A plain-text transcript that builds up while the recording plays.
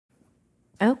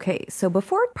Okay, so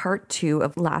before part 2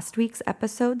 of last week's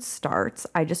episode starts,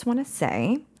 I just want to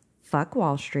say, fuck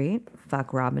Wall Street,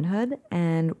 fuck Robin Hood,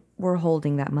 and we're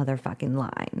holding that motherfucking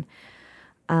line.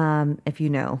 If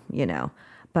you know, you know.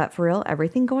 But for real,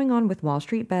 everything going on with Wall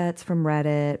Street bets from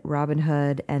Reddit, Robin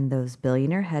Hood, and those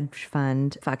billionaire hedge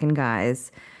fund fucking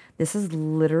guys, this is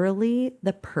literally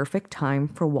the perfect time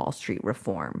for Wall Street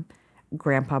reform.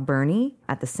 Grandpa Bernie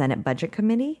at the Senate Budget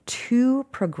Committee, 2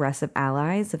 progressive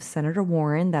allies of Senator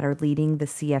Warren that are leading the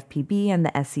CFPB and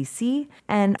the SEC,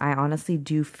 and I honestly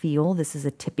do feel this is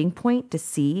a tipping point to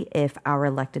see if our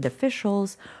elected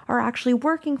officials are actually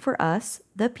working for us,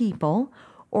 the people,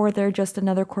 or they're just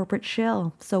another corporate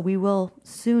shill. So we will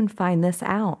soon find this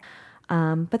out.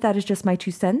 But that is just my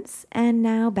 2 cents. And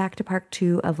now back to part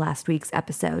 2 of last week's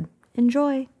episode.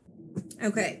 Enjoy.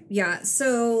 Okay, yeah.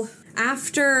 So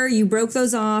after you broke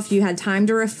those off, you had time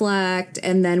to reflect.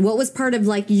 And then what was part of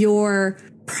like your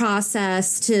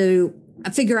process to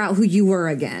figure out who you were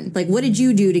again? Like, what did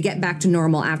you do to get back to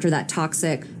normal after that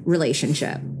toxic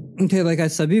relationship? Okay, like I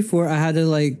said before, I had to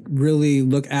like really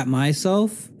look at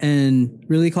myself and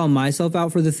really call myself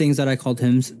out for the things that I called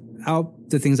him out,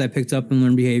 the things I picked up and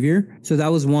learned behavior. So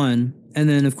that was one. And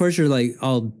then of course you're like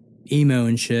all emo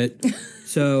and shit.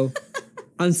 So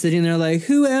I'm sitting there like,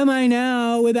 who am I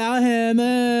now without him?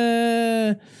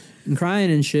 And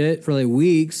crying and shit for like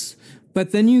weeks.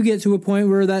 But then you get to a point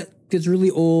where that gets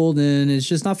really old and it's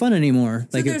just not fun anymore.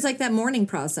 So like there's like that mourning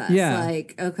process. Yeah.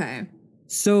 Like, okay.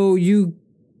 So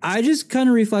I just kind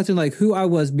of reflected like who I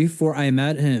was before I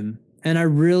met him. And I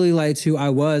really liked who I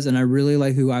was and I really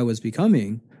like who I was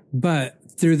becoming. But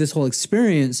through this whole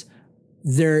experience,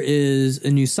 there is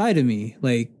a new side of me.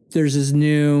 Like there's this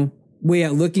new way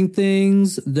at looking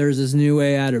things. There's this new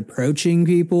way at approaching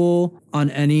people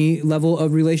on any level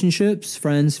of relationships,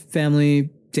 friends, family,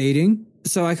 dating.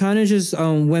 So I kind of just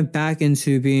went back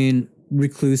into being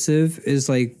reclusive is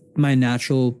like my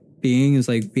natural being is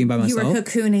like being by myself. You were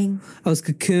cocooning. I was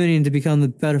cocooning to become the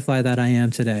butterfly that I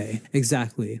am today.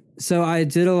 Exactly. So I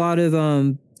did a lot of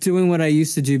doing what I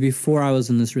used to do before I was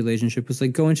in this relationship, was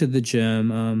like going to the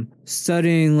gym,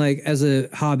 studying like as a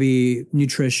hobby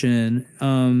nutrition.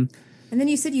 And then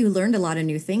you said you learned a lot of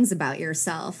new things about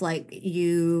yourself. Like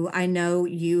I know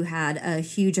you had a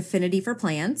huge affinity for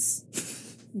plants.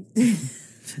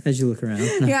 As you look around.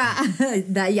 Yeah.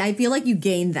 I feel like you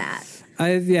gained that.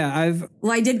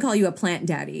 Well, I did call you a plant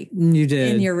daddy. You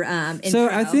did. In your intro. So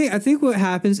I think what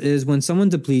happens is when someone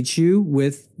depletes you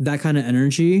with that kind of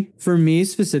energy, for me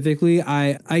specifically,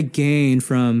 I gain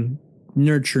from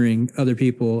nurturing other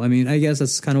people. I mean, I guess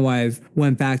that's kind of why I've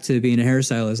went back to being a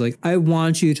hairstylist. Like, I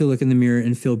want you to look in the mirror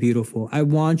and feel beautiful. I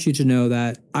want you to know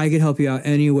that I could help you out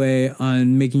anyway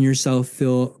on making yourself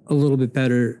feel a little bit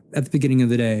better at the beginning of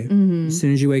the day. Mm-hmm. As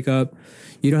soon as you wake up,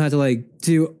 you don't have to like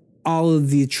do all of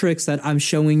the tricks that I'm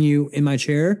showing you in my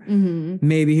chair. Mm-hmm.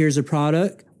 Maybe here's a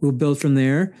product. We'll build from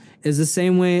there. Is the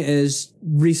same way as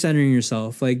recentering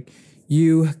yourself. Like,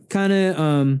 you kind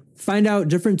of find out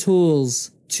different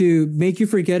tools to make you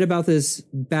forget about this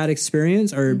bad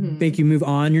experience or make you move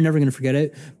on. You're never going to forget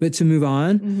it, but to move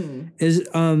on is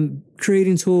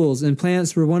creating tools, and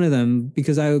plants were one of them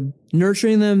because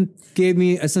nurturing them gave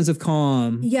me a sense of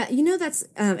calm. Yeah, that's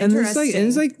interesting. And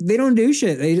it's like they don't do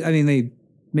shit. They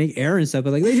make air and stuff,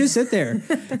 but like they just sit there.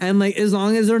 And like as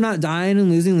long as they're not dying and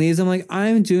losing leaves, I'm like,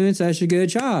 I'm doing such a good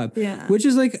job. Yeah. Which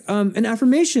is like an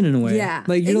affirmation in a way. Yeah.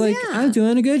 Like you're like, I'm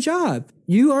doing a good job.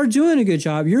 You are doing a good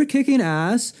job. You're kicking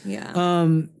ass. Yeah.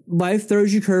 Life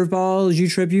throws you curveballs, you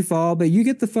trip, you fall, but you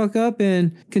get the fuck up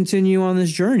and continue on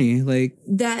this journey. Like,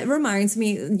 that reminds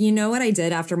me, you know what I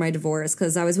did after my divorce?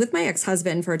 Because I was with my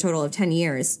ex-husband for a total of 10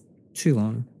 years. Too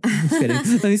long. I'm just kidding.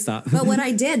 Let me stop. But what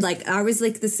I did, like, I was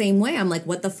like the same way. I'm like,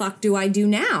 what the fuck do I do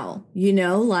now?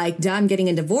 Like, I'm getting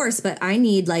a divorce, but I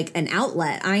need like an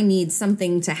outlet. I need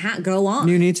something to go on.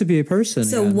 You need to be a person.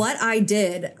 So what I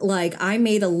did, like, I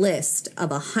made a list of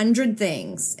 100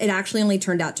 things. It actually only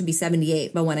turned out to be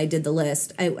 78. But when I did the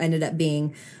list, I ended up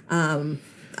being,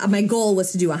 my goal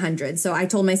was to do 100. So I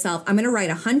told myself, I'm going to write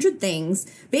 100 things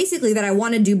basically that I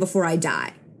want to do before I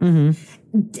die. Mm-hmm.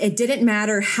 It didn't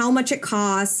matter how much it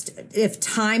cost, if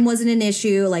time wasn't an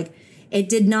issue, like it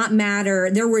did not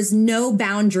matter. There was no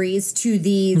boundaries to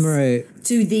these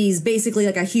basically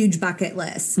like a huge bucket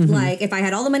list. Mm-hmm. Like if I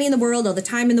had all the money in the world, all the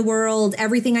time in the world,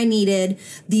 everything I needed,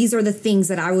 these are the things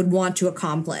that I would want to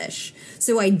accomplish.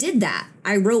 So I did that.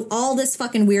 I wrote all this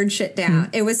fucking weird shit down.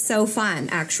 Mm-hmm. It was so fun,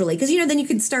 actually. Because, then you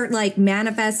could start like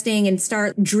manifesting and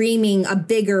start dreaming a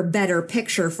bigger, better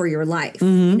picture for your life,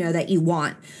 that you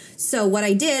want. So what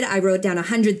I did, I wrote down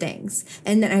 100 things,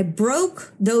 and then I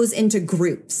broke those into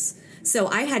groups. So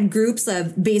I had groups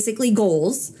of basically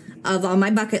goals of on my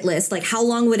bucket list, like how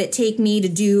long would it take me to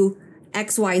do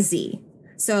XYZ?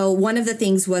 So one of the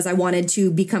things was I wanted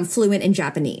to become fluent in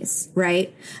Japanese,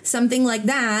 right? Something like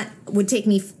that would take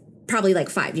me probably like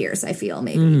 5 years, I feel,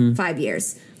 maybe 5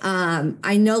 years.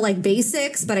 I know like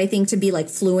basics, but I think to be like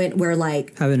fluent where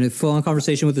like having a full on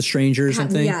conversation with a stranger or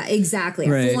something. Yeah, exactly.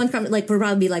 Right. Full on like would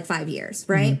probably be like 5 years,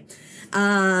 right?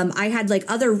 I had like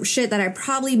other shit that I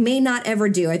probably may not ever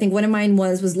do. I think one of mine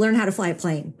was learn how to fly a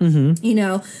plane, you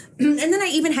know? And then I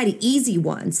even had easy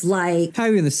ones like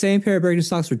having the same pair of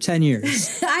Birkenstocks for 10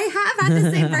 years. I have had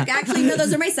the same actually, no,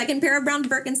 those are my second pair of brown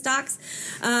Birkenstocks.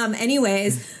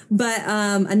 But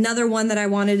another one that I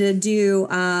wanted to do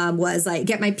was like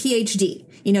get my PhD.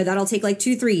 You know, that'll take like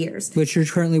 2-3 years. Which you're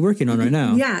currently working on right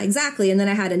now. Yeah, exactly. And then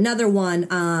I had another one,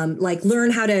 like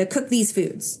learn how to cook these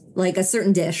foods, like a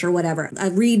certain dish or whatever. I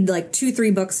read like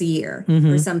 2-3 books a year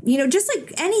or something, you know, just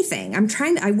like anything.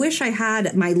 I wish I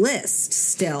had my list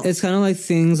still. It's kind of like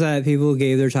things that people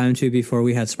gave their time to before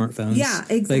we had smartphones. Yeah,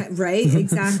 exactly. Right?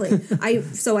 Exactly.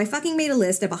 So I fucking made a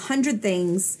list of 100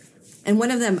 things. And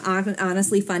one of them,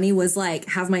 honestly funny, was like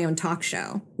have my own talk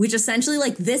show, which essentially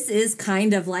like this is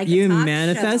kind of like you a talk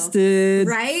manifested,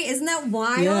 show, right? Isn't that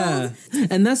wild? Yeah,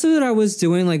 and that's what I was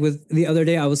doing. Like with the other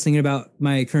day, I was thinking about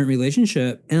my current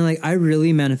relationship, and like I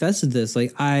really manifested this.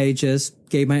 Like I just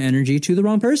gave my energy to the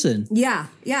wrong person. Yeah,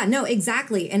 no,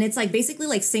 exactly. And it's like basically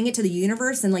like sing it to the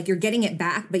universe, and like you're getting it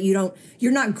back, but you're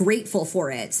not grateful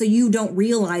for it, so you don't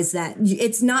realize that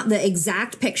it's not the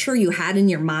exact picture you had in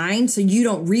your mind, so you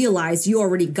don't realize you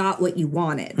already got what you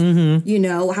wanted. You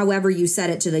know, however you said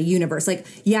it to the universe. Like,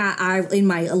 yeah, I in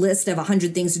my list of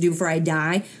 100 things to do before I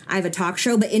die, I have a talk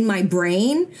show, but in my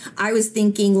brain, I was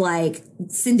thinking like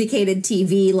syndicated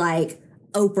TV, like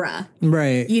Oprah.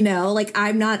 Right. You know, like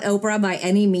I'm not Oprah by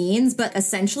any means, but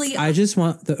essentially I just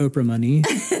want the Oprah money.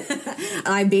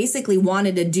 I basically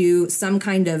wanted to do some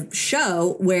kind of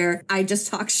show where I just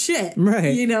talk shit.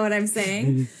 Right. You know what I'm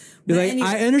saying? You're like,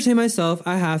 I entertain myself.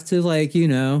 I have to like, you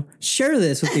know, share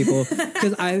this with people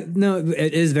because I know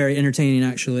it is very entertaining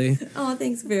actually. Oh,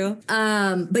 thanks, Boo.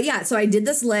 But yeah, so I did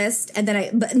this list and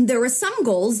then but there were some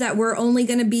goals that were only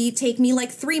going to take me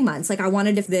like 3 months. Like I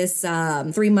wanted this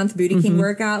 3-month Booty King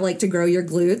workout, like to grow your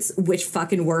glutes, which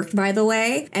fucking worked, by the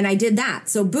way. And I did that.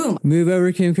 So boom. Move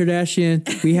over, Kim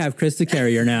Kardashian. We have Krista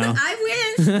Carrier now.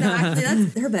 I wish. No,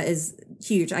 actually, her butt is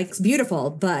huge. It's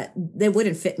beautiful, but they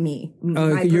wouldn't fit me.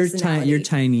 Oh, you're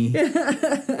tiny. And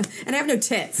I have no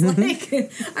tits. Like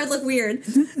I look weird.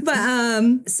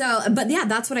 But yeah,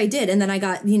 that's what I did. And then I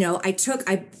got, you know,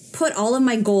 I put all of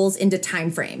my goals into time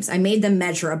frames. I made them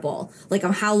measurable, like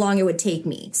on how long it would take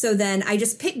me. So then I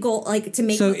just pick goal like to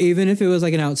make. So even if it was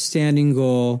like an outstanding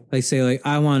goal, like say like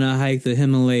I want to hike the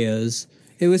Himalayas,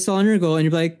 it was still on your goal, and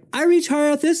you're like, I reach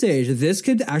higher at this age. This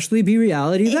could actually be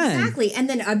reality then. Exactly. And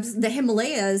then the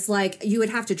Himalayas, like, you would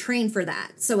have to train for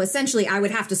that. So essentially, I would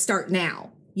have to start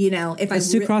now, you know, if Let's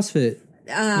do CrossFit.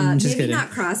 Maybe kidding. Not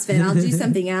CrossFit. I'll do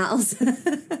something else.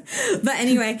 But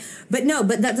anyway, but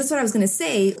that's what I was going to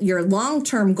say. Your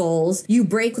long-term goals, you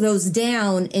break those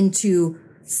down into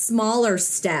smaller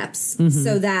steps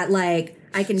so that, like,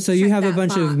 I can. So you have a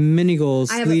bunch of mini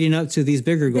goals leading up to these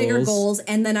bigger goals. Bigger goals,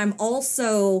 and then I'm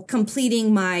also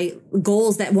completing my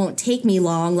goals that won't take me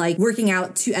long, like working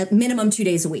out at minimum 2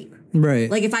 days a week. Right.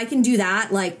 Like if I can do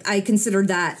that, like I consider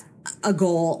that a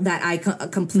goal that I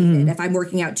completed if I'm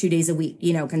working out 2 days a week,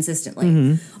 you know,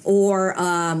 consistently. Or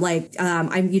I'm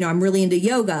really into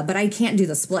yoga, but I can't do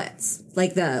the splits,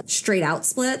 like the straight out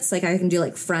splits. Like I can do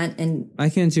like front and I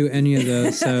can't do any of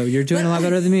those. So you're doing a lot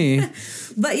better than me.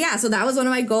 But yeah, so that was one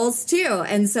of my goals too.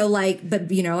 And so like, but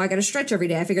you know, I got to stretch every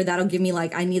day. I figured that'll give me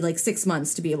like, I need like 6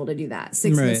 months to be able to do that.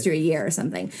 6 months to a year or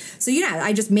something. So yeah,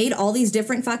 I just made all these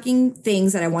different fucking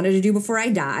things that I wanted to do before I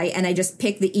die. And I just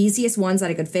picked the easiest ones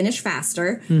that I could finish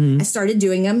faster. I started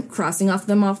doing them, crossing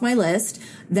them off my list.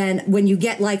 Then when you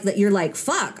get like that, you're like,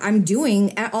 fuck, I'm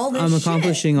doing all this I'm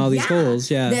accomplishing all these goals.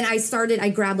 Yeah. Then I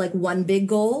grabbed like one big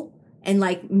goal and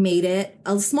like made it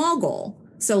a small goal.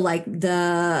 So like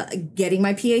getting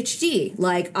my PhD,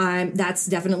 like that's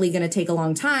definitely going to take a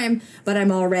long time, but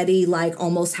I'm already like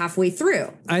almost halfway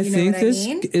through. I think this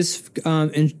is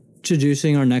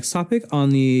introducing our next topic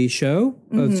on the show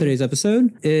of today's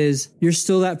episode is you're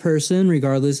still that person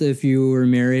regardless if you were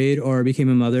married or became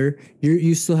a mother.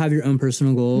 You still have your own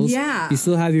personal goals. Yeah. You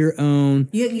still have your own.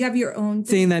 You have your own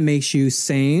thing that makes you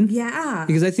sane. Yeah.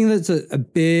 Because I think that's a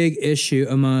big issue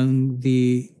among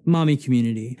the mommy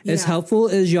community. Yeah. As helpful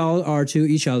as y'all are to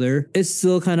each other, it's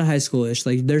still kind of high schoolish.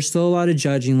 Like there's still a lot of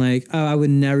judging like, oh, I would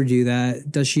never do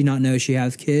that. Does she not know she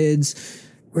has kids?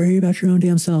 worry about your own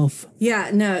damn self.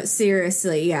 Yeah, no,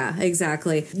 seriously. Yeah,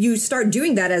 exactly. You start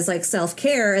doing that as like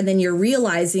self-care, and then you're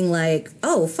realizing like,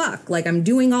 oh, fuck, like I'm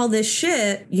doing all this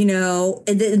shit, you know,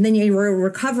 and then you're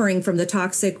recovering from the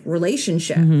toxic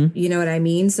relationship. Mm-hmm. You know what I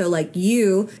mean? So like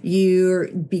you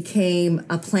became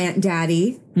a plant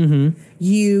daddy. Mm-hmm.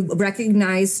 You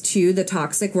recognize too the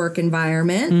toxic work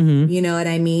environment. Mm-hmm. You know what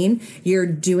I mean? You're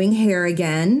doing hair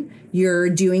again. You're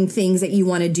doing things that you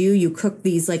want to do. You cook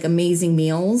these like amazing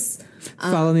meals.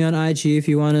 Follow me on IG if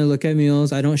you want to look at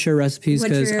meals. I don't share recipes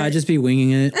because I just be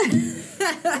winging it.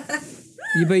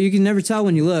 But you can never tell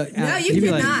when you look. No, you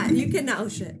cannot. You cannot. Oh,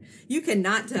 shit. You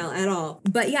cannot tell at all.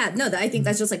 But yeah, no, I think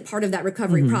that's just like part of that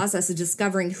recovery process of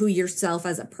discovering who yourself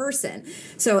as a person.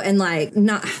 So, and like,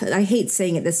 I hate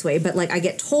saying it this way, but like I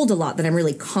get told a lot that I'm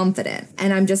really confident.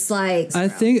 And I'm just like. I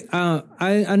think,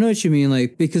 I know what you mean.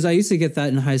 Like, because I used to get that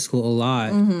in high school a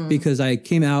lot because I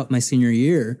came out my senior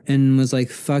year and was like,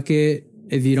 fuck it.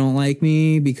 If you don't like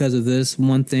me because of this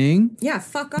one thing, yeah,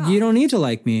 fuck off. You don't need to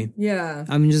like me. Yeah.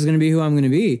 I'm just going to be who I'm going to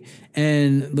be.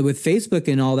 And with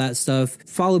Facebook and all that stuff,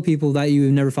 follow people that you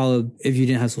would never follow if you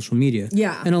didn't have social media.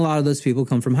 Yeah. And a lot of those people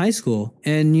come from high school.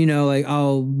 And, you know, like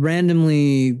I'll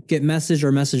randomly get message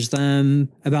them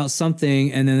about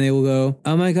something. And then they will go,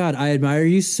 oh my God, I admire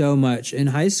you so much in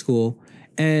high school.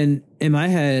 And in my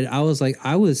head, I was like,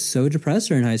 I was so depressed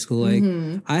during high school.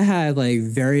 Like I had like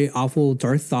very awful,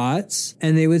 dark thoughts,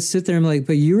 and they would sit there and be like,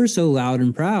 but you were so loud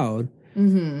and proud.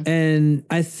 And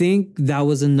I think that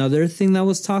was another thing that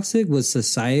was toxic was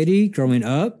society growing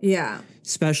up. Yeah.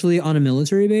 Especially on a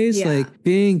military base. Yeah. Like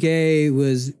being gay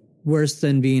was worse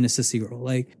than being a sissy girl.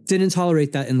 Like didn't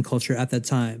tolerate that in the culture at that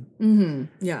time.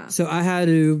 Yeah. So I had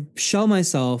to shell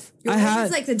myself.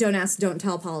 It's like the don't ask, don't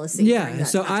tell policy. Yeah.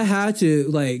 So I had to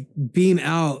like beam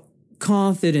out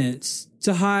confidence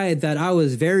to hide that I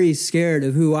was very scared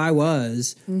of who I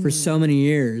was for so many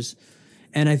years.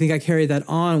 And I think I carried that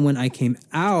on when I came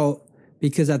out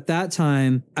because at that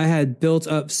time I had built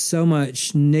up so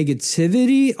much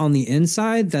negativity on the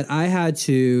inside that I had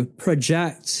to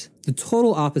project the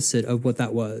total opposite of what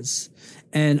that was.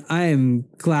 And I am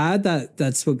glad that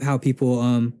that's how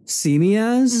people see me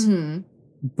as,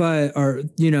 but, or,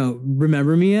 you know,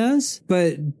 remember me as,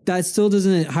 but that still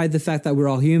doesn't hide the fact that we're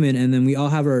all human. And then we all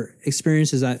have our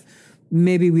experiences that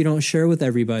maybe we don't share with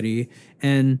everybody.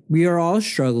 And we are all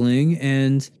struggling.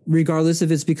 And regardless if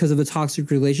it's because of a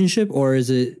toxic relationship or is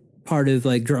it part of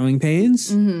like growing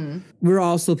pains, we're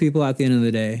all still people at the end of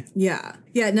the day. Yeah.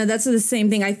 Yeah, no, that's the same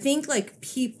thing. I think like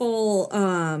people,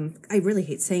 I really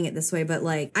hate saying it this way, but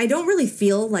like, I don't really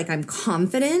feel like I'm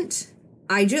confident.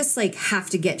 I just like have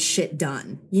to get shit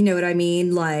done. You know what I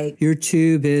mean? Like you're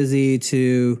too busy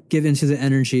to give into the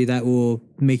energy that will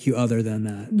make you other than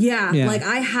that. Yeah. Like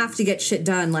I have to get shit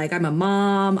done. Like I'm a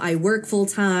mom, I work full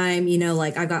time, you know,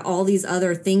 like I got all these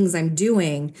other things I'm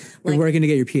doing. Like, you're working to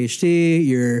get your PhD,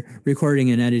 you're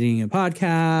recording and editing a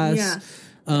podcast. Yeah.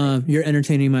 You're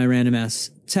entertaining my random ass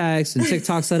texts and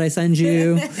TikToks that I send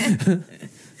you.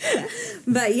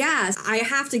 But yeah, I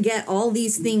have to get all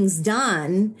these things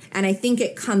done. And I think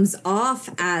it comes off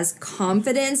as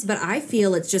confidence, but I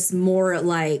feel it's just more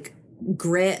like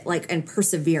grit, like, and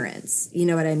perseverance. You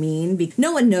know what I mean?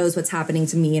 No one knows what's happening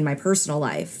to me in my personal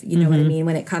life. You know what I mean?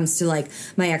 When it comes to like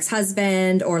my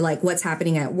ex-husband or like what's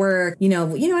happening at work, you know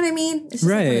what I mean? It's just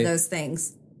like one of those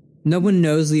things. No one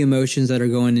knows the emotions that are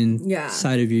going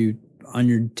inside of you on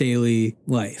your daily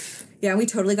life. Yeah, we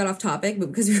totally got off topic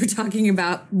because we were talking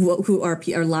about who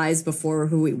our lives before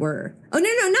who we were. Oh,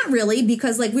 no, not really,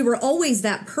 because like we were always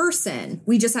that person.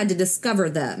 We just had to discover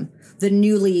them, the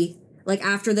newly, like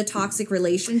after the toxic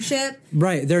relationship.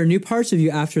 Right. There are new parts of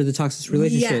you after the toxic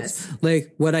relationships. Yes.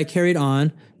 Like what I carried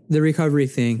on, the recovery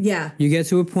thing. Yeah. You get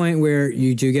to a point where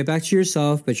you do get back to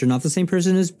yourself, but you're not the same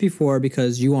person as before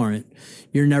because you aren't.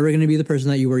 You're never going to be the person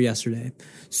that you were yesterday.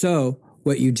 So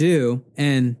what you do,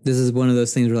 and this is one of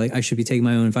those things where like I should be taking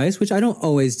my own advice, which I don't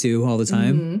always do all the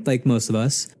time, like most of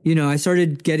us. You know, I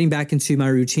started getting back into my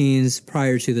routines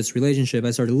prior to this relationship. I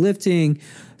started lifting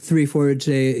 3-4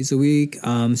 days a week,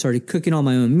 started cooking all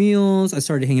my own meals. I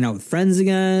started hanging out with friends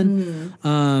again.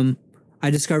 I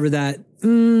discovered that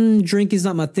drink is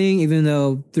not my thing, even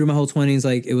though through my whole 20s,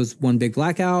 like it was one big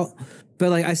blackout. But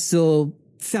like I still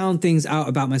found things out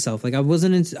about myself. Like I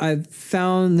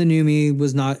found the new me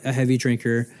was not a heavy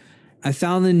drinker. I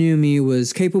found the new me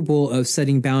was capable of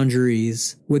setting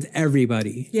boundaries with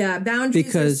everybody. Yeah,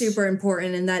 boundaries are super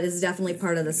important, and that is definitely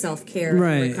part of the self-care and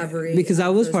recovery. Because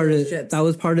that was part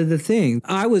of the thing.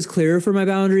 I was clearer for my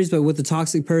boundaries, but with the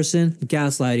toxic person,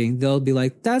 gaslighting, they'll be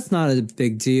like, that's not a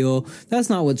big deal. That's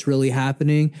not what's really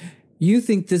happening. You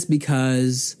think this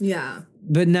because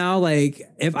But now, like,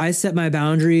 if I set my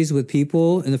boundaries with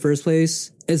people in the first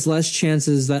place, it's less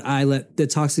chances that I let the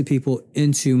toxic people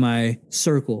into my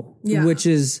circle, which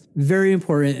is very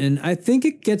important. And I think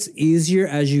it gets easier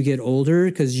as you get older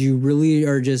because you really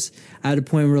are just at a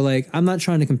point where, like, I'm not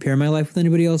trying to compare my life with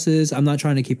anybody else's. I'm not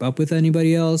trying to keep up with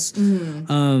anybody else.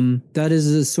 That is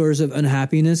a source of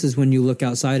unhappiness, is when you look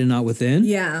outside and not within.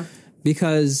 Yeah.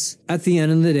 Because at the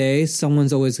end of the day,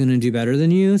 someone's always going to do better than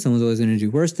you. Someone's always going to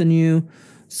do worse than you.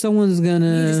 Someone's going to...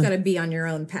 You just got to be on your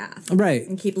own path. Right.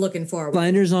 And keep looking forward.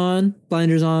 Blinders on.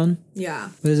 Blinders on. Yeah.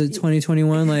 What is it,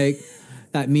 2021? Like,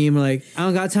 that meme, like, I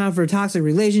don't got time for toxic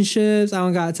relationships. I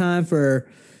don't got time for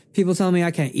people telling me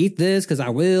I can't eat this because I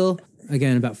will.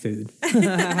 Again, about food.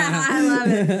 I love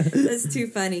it. That's too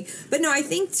funny. But no, I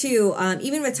think, too,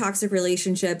 even with toxic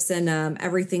relationships and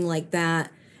everything like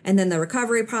that, and then the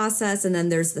recovery process, and then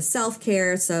there's the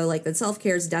self-care. So, like, the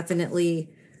self-care is definitely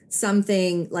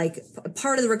something, like,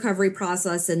 part of the recovery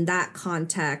process in that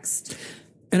context.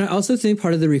 And I also think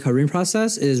part of the recovery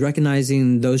process is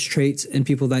recognizing those traits in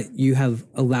people that you have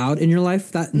allowed in your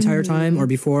life that entire time, or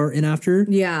before and after.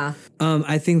 Yeah.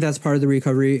 I think that's part of the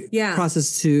recovery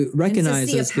process, to recognize and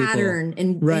to those see a pattern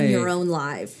in your own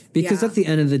life. Because at the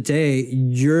end of the day,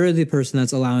 you're the person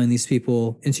that's allowing these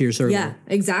people into your circle. Yeah,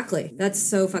 exactly. That's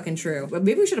so fucking true. But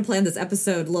maybe we should have planned this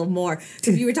episode a little more.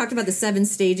 Because you were talking about the 7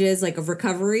 stages, like, of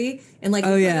recovery, and, like,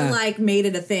 like, made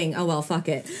it a thing. Oh, well, fuck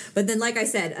it. But then, like I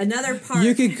said, another part...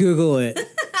 You could Google it.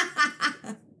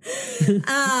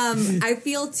 I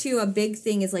feel too a big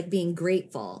thing is, like, being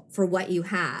grateful for what you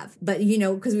have. But, you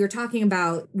know, because we were talking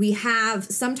about,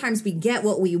 sometimes we get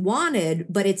what we wanted,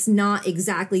 but it's not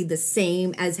exactly the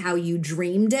same as how you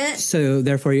dreamed it. So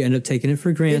therefore you end up taking it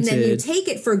for granted. And then you take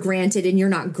it for granted and you're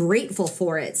not grateful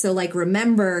for it. So, like,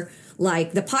 remember,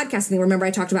 like, the podcast thing, remember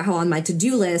I talked about how on my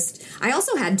to-do list, I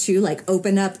also had to, like,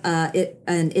 open up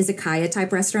an izakaya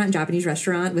type restaurant, Japanese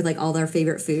restaurant, with, like, all their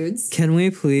favorite foods. Can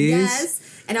we please? Yes.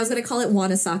 And I was going to call it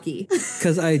Wanasaki.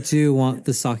 Because I do want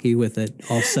the sake with it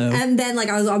also. And then, like,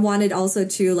 I wanted also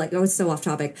to, like, I was so off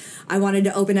topic. I wanted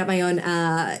to open up my own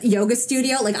yoga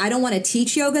studio. Like, I don't want to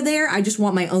teach yoga there. I just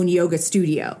want my own yoga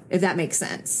studio, if that makes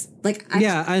sense. Like,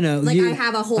 I know. Like, I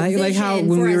have a whole vision like how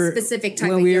when for a specific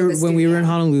type of yoga studio. When we were in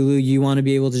Honolulu, you want to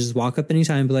be able to just walk up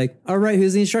anytime and be like, all right,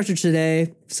 who's the instructor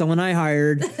today? Someone I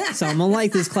hired. Someone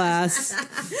like this class.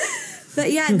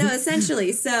 But yeah, no,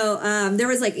 essentially. So there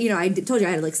was, like, you know, I told you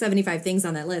I had like 75 things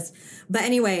on that list. But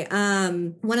anyway,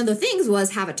 one of the things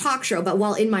was have a talk show. But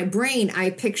while in my brain, I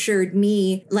pictured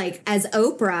me, like, as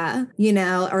Oprah, you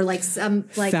know, or like some,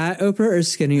 like, fat Oprah or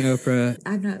skinny Oprah?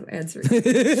 I'm not answering.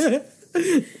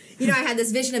 You know, I had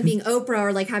this vision of being Oprah,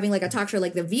 or, like, having, like, a talk show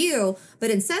like The View.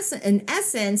 But in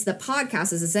essence, the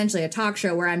podcast is essentially a talk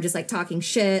show where I'm just, like, talking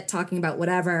shit, talking about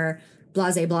whatever.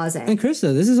 Blase, blase. And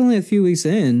Krista, this is only a few weeks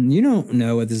in. You don't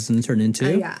know what this is going to turn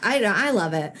into. Yeah, I know. I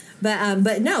love it.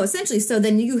 But no, essentially, so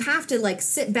then you have to, like,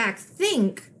 sit back,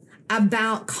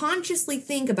 consciously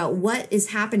think about what is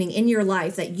happening in your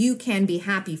life that you can be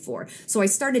happy for. So I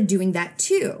started doing that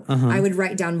too. I would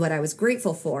write down what I was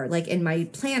grateful for, like, in my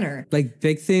planner. Like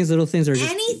big things, little things, or just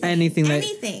anything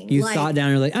that you like, thought down.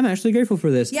 You're like, I'm actually grateful for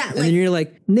this. Yeah. And then you're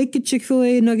like, naked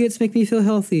Chick-fil-A nuggets make me feel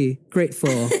healthy.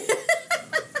 Grateful.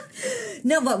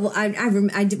 No, but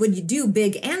I would do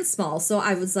big and small. So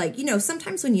I was like, you know,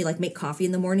 sometimes when you, like, make coffee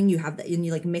in the morning, you have that, and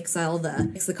you, like, mix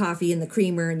the coffee and the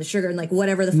creamer and the sugar and, like,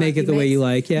 whatever the fuck make it the way you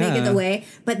like. Yeah, make it the way.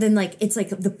 But then, like, it's like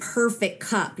the perfect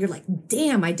cup. You're like,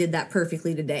 damn, I did that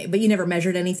perfectly today. But you never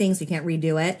measured anything, so you can't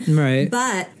redo it. Right.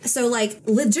 But so, like,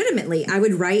 legitimately, I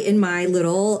would write in my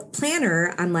little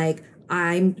planner. I'm like,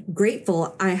 I'm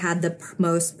grateful I had the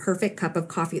most perfect cup of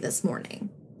coffee this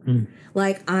morning.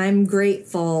 Like, I'm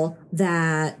grateful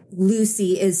that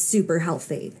Lucy is super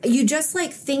healthy. You just,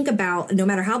 like, think about, no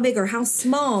matter how big or how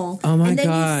small, and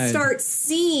then you start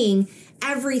seeing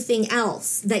everything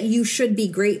else that you should be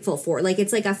grateful for. Like,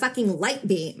 it's like a fucking light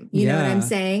beam. You know what I'm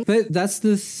saying? But that's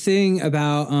the thing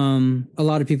about a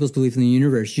lot of people's belief in the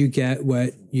universe. You get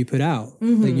what you put out.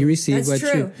 Like, you receive what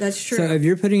you... That's true. So if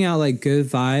you're putting out, like, good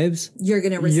vibes, you're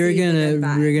gonna receive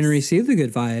you're gonna receive the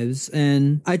good vibes.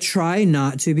 And I try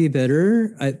not to be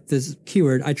bitter. This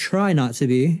keyword, I try not to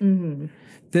be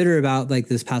bitter about, like,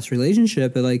 this past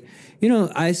relationship, but, like, you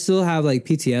know, I still have, like,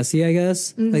 PTSD, I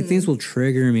guess. Like, things will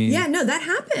trigger me. Yeah, no, that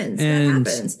happens. That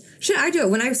happens. Shit, I do it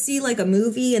when I see, like, a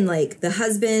movie and, like, the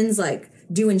husband's, like,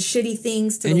 doing shitty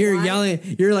things to the wife. And you're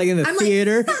yelling, you're, like, in the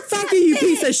theater. Like, fuck you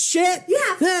piece of shit.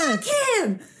 Yeah, fuck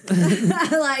him.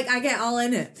 Like, I get all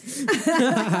in it.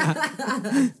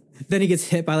 then he gets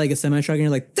hit by like a semi truck, and you're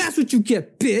like, "That's what you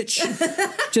get, bitch."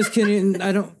 Just kidding.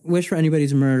 I don't wish for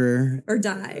anybody's murder or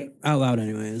die out loud,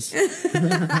 anyways.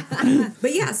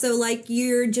 But yeah, so like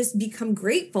you're just become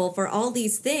grateful for all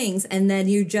these things, and then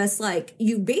you just like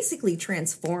you basically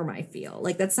transform. I feel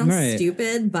like that sounds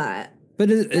stupid, but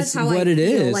it's what it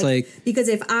is. Like because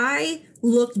if I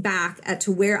looked back at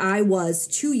to where I was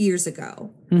 2 years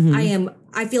ago,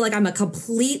 I feel like I'm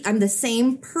the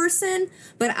same person,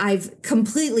 but I've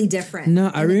completely different.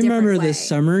 No, I remember this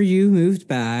summer you moved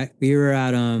back. We were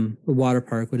at the water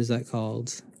park. What is that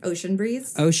called? Ocean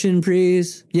Breeze. Ocean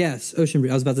Breeze. Yes, Ocean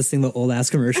Breeze. I was about to sing the old ass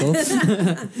commercial.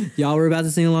 Y'all were about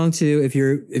to sing along too if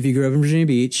you grew up in Virginia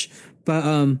Beach. But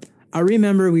I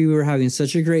remember we were having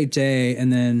such a great day,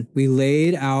 and then we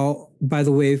laid out by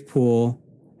the wave pool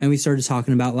and we started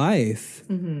talking about life.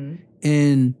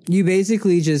 And you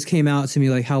basically just came out to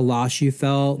me like how lost you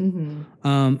felt.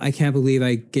 I can't believe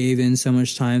I gave in so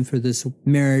much time for this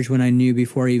marriage when I knew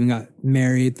before I even got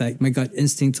married. Like my gut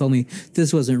instinct told me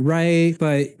this wasn't right,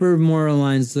 but we're more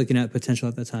aligned looking at potential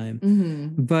at the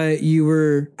time. But you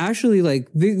were actually like,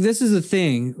 this is the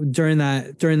thing during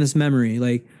this memory.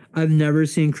 Like I've never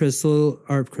seen Crystal.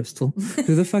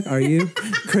 Who the fuck are you?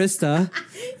 Krista.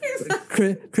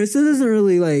 Krista doesn't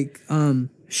really like,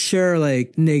 share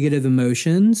like negative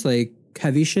emotions, like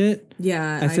heavy shit.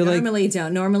 Yeah, I normally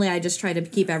don't. Normally, I just try to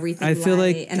keep everything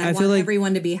light, and I want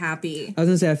everyone to be happy. I was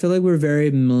gonna say, I feel like we're very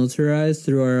militarized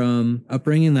through our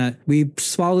upbringing that we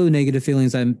swallow negative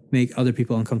feelings that make other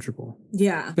people uncomfortable.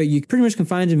 Yeah, but you pretty much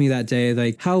confided to me that day,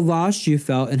 like how lost you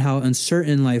felt and how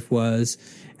uncertain life was.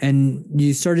 And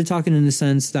you started talking in a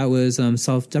sense that was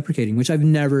self-deprecating, which I've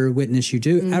never witnessed you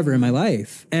do ever in my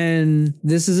life. And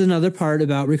this is another part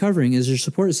about recovering is your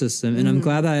support system. And I'm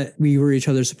glad that we were each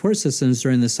other's support systems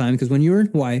during this time, because when you were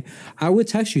in Hawaii, I would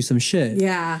text you some shit.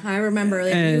 Yeah, I remember.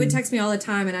 Like, you would text me all the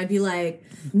time, and I'd be like,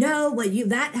 "No,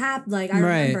 that happened." Like I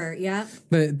remember. Yeah.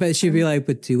 But she'd be like,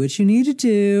 "But do what you need to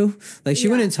do." Like she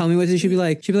wouldn't tell me what to do. She'd be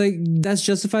like, "That's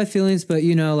justified feelings, but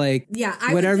like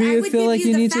whatever you feel like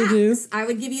you need to do." I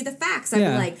would give you the facts. I'd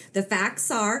be like, the facts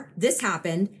are this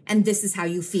happened and this is how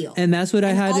you feel. And that's what I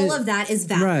had all of that is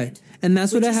valid. Right. And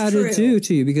that's what I had to do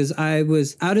to you, because I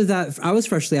was out of that. I was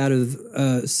freshly out of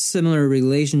a similar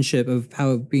relationship of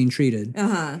how being treated.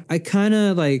 I kind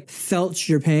of like felt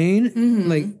your pain,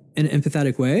 like in an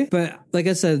empathetic way. But like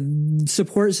I said,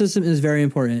 support system is very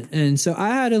important. And so I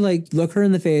had to like look her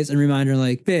in the face and remind her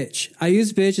like, bitch. I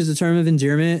use bitch as a term of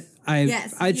endearment. I'm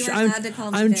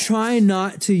trying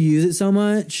not to use it so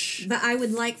much. But I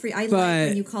would like like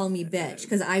when you call me bitch,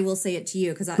 because I will say it to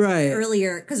you. Because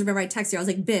earlier, because remember I texted you, I was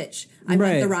like, bitch, I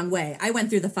went the wrong way. I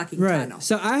went through the fucking tunnel.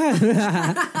 So I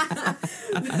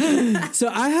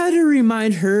had to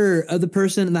remind her of the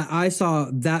person that I saw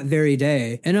that very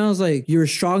day. And I was like, you were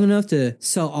strong enough to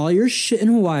sell all your shit in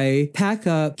Hawaii, pack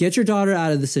up, get your daughter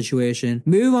out of the situation,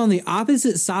 move on the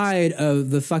opposite side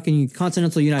of the fucking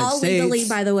continental United States. All legally,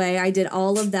 by the way. I did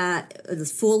all of that,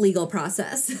 this full legal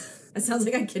process. It sounds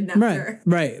like I kidnapped her.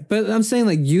 Right. But I'm saying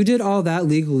like you did all that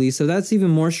legally. So that's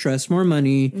even more stress, more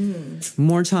money,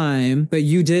 more time. But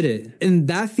you did it. And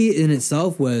that feat in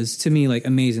itself was to me like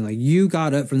amazing. Like you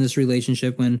got up from this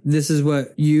relationship when this is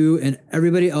what you and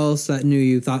everybody else that knew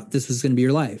you thought this was going to be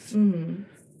your life.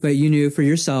 But you knew for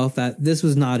yourself that this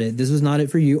was not it. This was not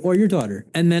it for you or your daughter.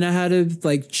 And then I had to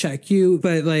like check you.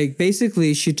 But like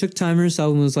basically she took time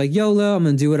herself and was like, YOLO, I'm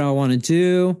going to do what I want to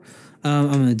do.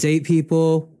 I'm going to date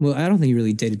people. Well, I don't think you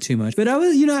really dated too much. But I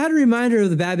was, I had a reminder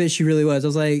of the bad bitch she really was. I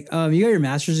was like, you got your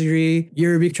master's degree.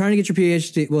 You're trying to get your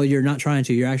PhD. Well, you're not trying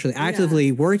to. You're actually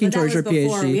actively working towards your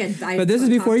PhD. But this is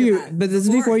before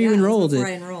you enrolled it.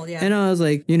 And I was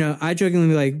like, I jokingly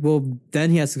be like, well, then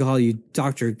he has to call you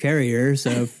Dr. Carrier.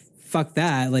 So fuck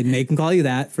that. Like, make him call you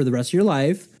that for the rest of your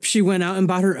life. She went out and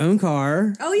bought her own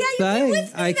car. Oh, yeah, you came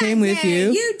with me I came with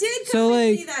you. You did come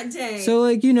with me that day. So,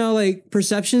 like,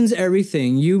 perception's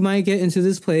everything. You might get into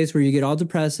this place where you get all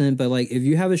depressant, but, like, if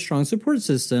you have a strong support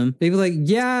system, they'd be like,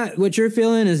 yeah, what you're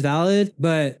feeling is valid,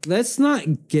 but let's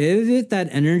not give it that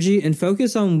energy and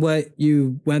focus on what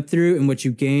you went through and what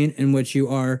you gained and what you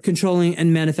are controlling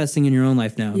and manifesting in your own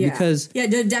life now. Yeah. Because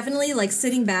definitely, like,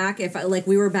 sitting back, if, like,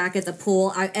 we were back at the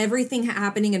pool, everything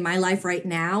happening in my life right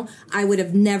now, I would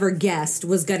have never guessed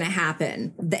was going to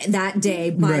happen that day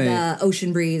by the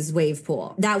Ocean Breeze wave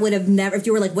pool. That would have never, if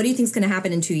you were like, what do you think is going to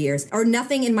happen in 2 years? Or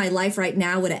nothing in my life right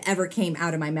now would have ever came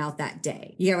out of my mouth that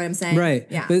day. You get what I'm saying? Right.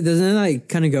 Yeah. But doesn't it like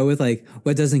kind of go with like,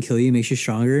 what doesn't kill you makes you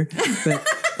stronger? But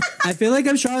I feel like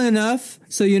I'm strong enough.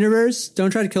 So universe,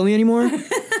 don't try to kill me anymore.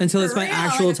 until it's For my real.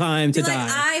 actual time to Be like, die.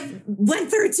 I went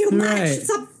through too much. Right.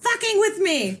 Stop fucking with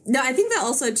me. No, I think that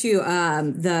also too,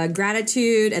 the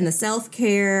gratitude and the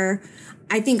self-care.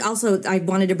 I think also I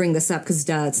wanted to bring this up because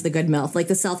it's the good MILF. Like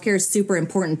the self-care is super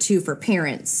important too for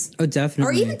parents. Oh,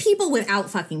 definitely. Or even people without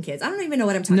fucking kids. I don't even know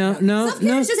what I'm talking about. No.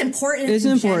 Self-care is just important. It's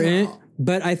in important. general.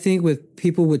 But I think with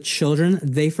people with children,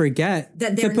 they forget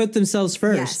That to they're- put themselves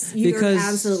first. Yes, you are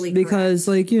absolutely because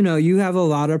like, you know, you have a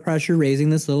lot of pressure raising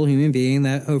this little human being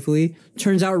that hopefully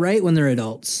turns out right when they're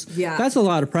adults. Yeah. That's a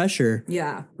lot of pressure.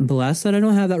 Yeah. I'm blessed that I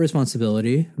don't have that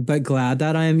responsibility, but glad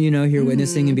that I'm, you know, here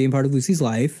witnessing and being part of Lucy's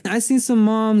life. I've seen some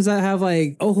moms that have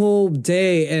like a whole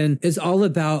day and it's all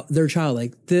about their child.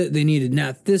 Like they need to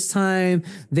nap this time.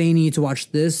 They need to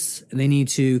watch this. They need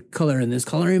to color in this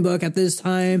coloring book at this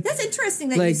time. That's interesting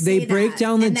that Like you say they break that,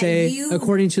 down the and that day you-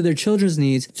 according to their children's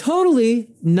needs, totally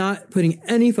not putting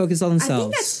any focus on I think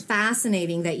themselves. that's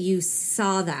fascinating that you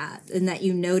saw that and that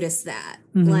you noticed that.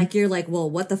 Like you're like, well,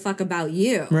 what the fuck about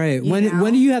you? Right. You When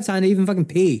know? do you have time to even fucking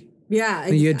pee? Yeah,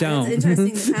 You don't. It's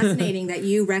interesting, fascinating that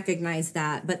you recognize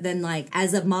that, but then like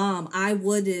as a mom, I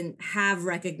wouldn't have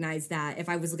recognized that if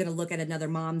I was going to look at another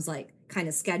mom's like kind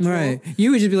of schedule. Right.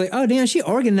 You would just be like, oh damn, she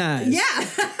organized. Yeah,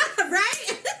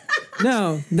 right.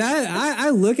 No, that I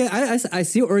look at I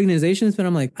see organizations, but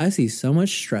I'm like, I see so much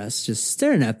stress just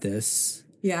staring at this.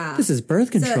 Yeah. This is birth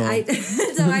control. So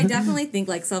I definitely think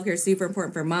like self-care is super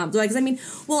important for moms. Like, 'cause I mean,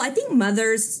 well, I think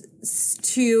mothers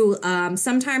too,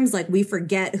 sometimes like we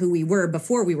forget who we were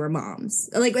before we were moms.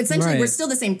 Like essentially Right. we're still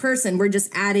the same person. We're just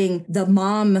adding the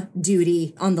mom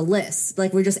duty on the list.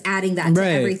 Like we're just adding that to Right.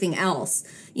 everything else,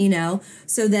 you know?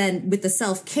 So then with the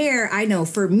self-care, I know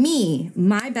for me,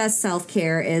 my best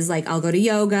self-care is like I'll go to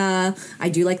yoga. I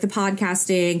do like the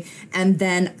podcasting. And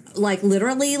then like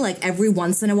literally like every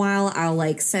once in a while I'll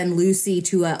like send Lucy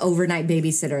to a overnight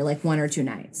babysitter like 1 or 2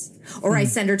 nights, or I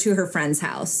send her to her friend's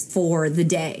house for the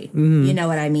day. You know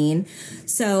what I mean?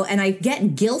 So, and I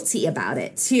get guilty about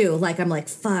it too. Like I'm like,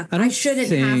 fuck, I shouldn't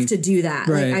have to do that.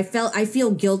 Right. Like I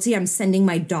feel guilty. I'm sending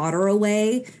my daughter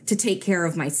away to take care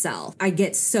of myself. I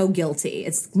get so guilty.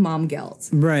 It's mom guilt.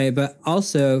 Right, but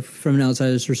also from an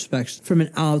outsider's perspective, from an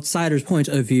outsider's point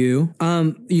of view,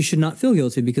 you should not feel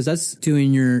guilty because that's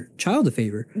doing your child a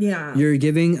favor. Yeah. You're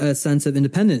giving a sense of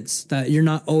independence that you're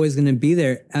not always going to be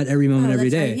there at every moment, every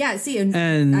That's day. right. Yeah, see,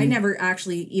 and I never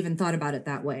actually even thought about it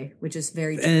that way, which is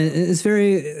very true. And it's very,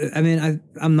 I mean,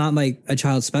 I'm not like a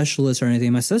child specialist or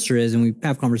anything. My sister is, and we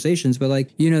have conversations, but like,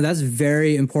 you know, that's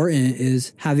very important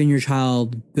is having your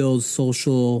child build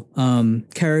social,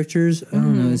 characters. I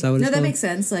don't know. Is that what it's No, called? that makes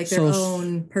sense. Like their Social-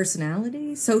 own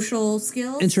personality, social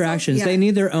skills. Interactions. Yeah. They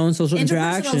need their own social Interpersonal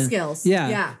interaction. skills. Yeah.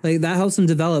 Yeah. Like that helps them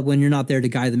develop when you're not there to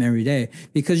guide them every day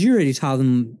because you already taught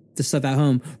them the stuff at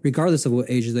home, regardless of what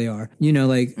age they are. You know,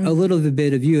 like a little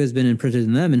bit of you has been imprinted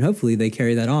in them and hopefully they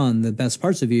carry that on, the best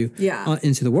parts of you, Yeah.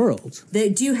 into the world. They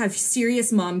do have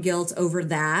serious mom guilt over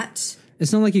that.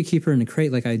 It's not like you keep her in a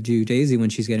crate like I do Daisy when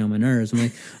she's getting on my nerves. I'm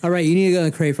like, all right, you need to go in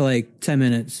a crate for like 10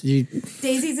 minutes.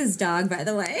 Daisy's his dog, by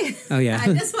the way. Oh, yeah.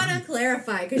 I just want to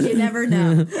clarify because you never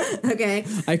know. Okay.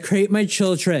 I crate my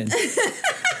children.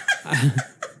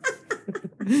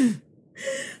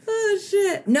 Oh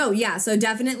shit. No, yeah. So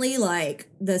definitely like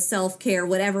the self-care,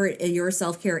 whatever your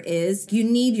self-care is, you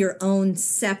need your own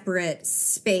separate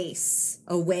space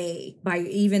away by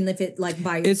even if it like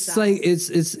by It's yourself. like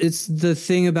it's the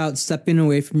thing about stepping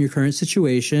away from your current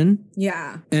situation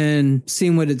yeah. and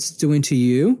seeing what it's doing to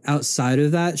you outside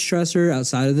of that stressor,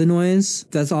 outside of the noise.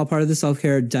 That's all part of the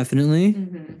self-care, definitely.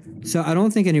 So I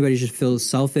don't think anybody should feel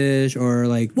selfish or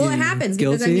like Well, you it know, happens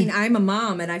guilty. because I mean I'm a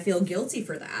mom and I feel guilty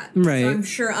for that. Right. So I'm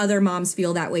sure other moms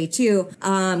feel that way too.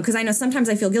 Because I know sometimes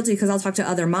I feel guilty because I'll talk to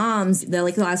other moms. They'll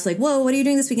ask like, "Whoa, what are you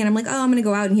doing this weekend?" I'm like, "Oh, I'm gonna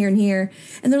go out and here,"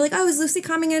 and they're like, "Oh, is Lucy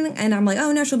coming in?" And I'm like,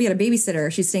 "Oh no, she'll be at a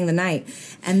babysitter. She's staying the night."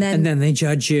 And and then they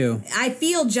judge you. I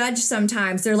feel judged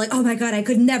sometimes. They're like, "Oh my God, I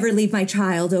could never leave my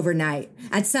child overnight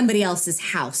at somebody else's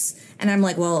house." And I'm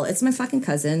like, well, it's my fucking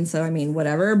cousin. So, I mean,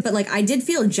 whatever. But like, I did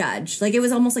feel judged. Like, it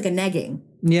was almost like a negging.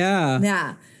 Yeah.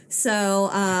 Yeah. So,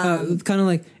 Kind of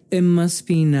like, it must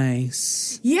be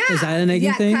nice. yeah. Is that a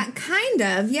negging thing? Kind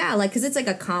of. Yeah. Like, cause it's like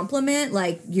a compliment.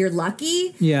 Like, you're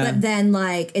lucky. Yeah. But then,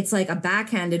 like, it's like a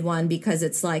backhanded one because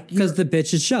it's like, Because the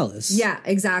bitch is jealous. yeah,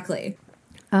 exactly.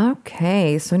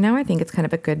 Okay, so now I think it's kind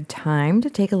of a good time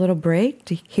to take a little break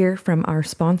to hear from our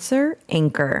sponsor,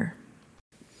 Anchor.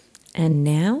 And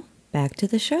now, back to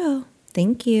the show.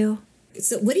 Thank you.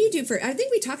 So what do you do for, I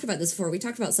think we talked about this before. We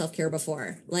talked about self-care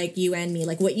before, like you and me,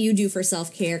 like what you do for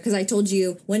self-care. Cause I told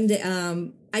you one day,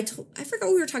 I forgot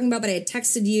what we were talking about, but I had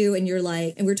texted you and you're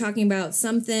like, and we were talking about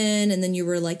something. And then you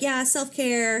were like, yeah,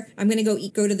 self-care. I'm going to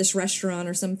go to this restaurant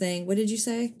or something. What did you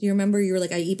say? Do you remember? You were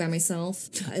like, I eat by myself.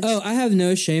 I have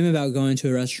no shame about going to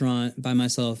a restaurant by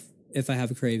myself if I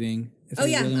have a craving. Oh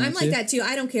yeah. Really I'm like that too.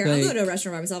 I don't care. Like, I'll go to a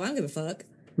restaurant by myself. I don't give a fuck.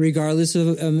 Regardless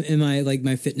of in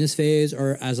my fitness phase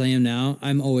or as I am now,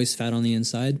 I'm always fat on the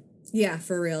inside. Yeah,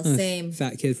 for real. Same.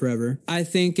 Fat kid forever. I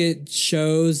think it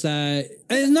shows that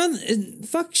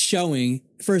fuck showing.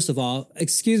 First of all,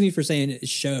 excuse me for saying it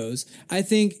shows. I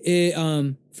think it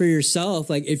for yourself,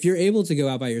 like if you're able to go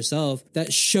out by yourself,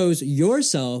 that shows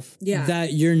yourself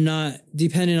that you're not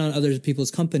dependent on other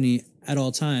people's company at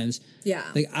all times. Yeah.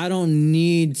 Like, I don't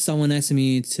need someone next to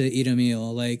me to eat a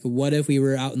meal. Like, what if we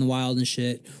were out in the wild and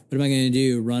shit? What am I going to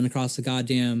do? Run across the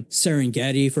goddamn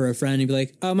Serengeti for a friend and be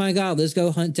like, oh my God, let's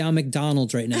go hunt down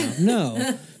McDonald's right now.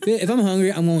 No. If I'm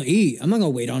hungry, I'm going to eat. I'm not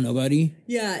going to wait on nobody.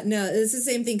 Yeah, no, it's the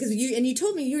same thing. Because you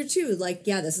told me you were too, like,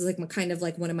 yeah, this is like kind of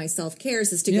like one of my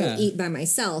self-cares is to go eat by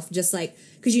myself. Just like,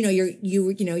 because, you're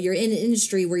in an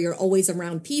industry where you're always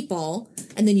around people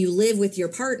and then you live with your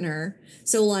partner.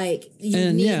 So, like,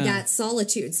 you need that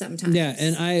solitude sometimes. Yeah,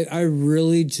 and I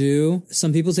really do.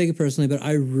 Some people take it personally, but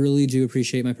I really do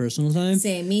appreciate my personal time.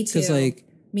 Same, me too. Because, like...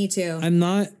 Me too.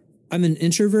 I'm an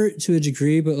introvert to a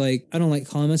degree, but like I don't like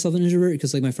calling myself an introvert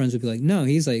because like my friends would be like, no,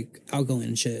 he's like outgoing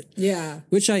and shit. Yeah.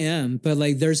 Which I am, but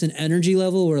like there's an energy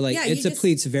level where like it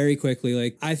depletes very quickly.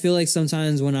 Like I feel like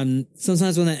sometimes when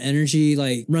that energy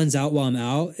like runs out while I'm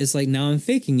out, it's like now I'm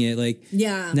faking it. Like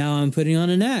now I'm putting on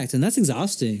an act and that's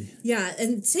exhausting. Yeah.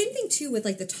 And same thing too with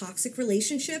like the toxic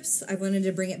relationships. I wanted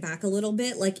to bring it back a little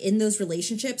bit. Like in those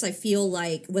relationships, I feel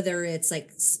like whether it's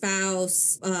like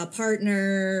spouse,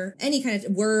 partner, any kind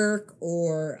of work,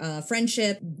 or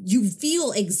friendship, you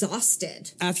feel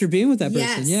exhausted after being with that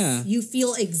person. Yeah, you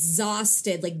feel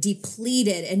exhausted, like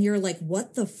depleted, and you're like,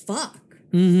 what the fuck?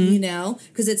 You know,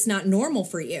 because it's not normal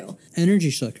for you. Energy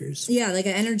suckers. Yeah, like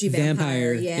an energy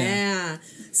vampire. Yeah.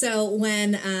 So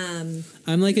when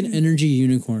I'm like an energy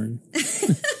unicorn.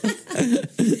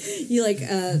 You like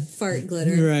fart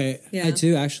glitter, right? Yeah, I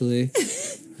do actually.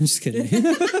 I'm just kidding.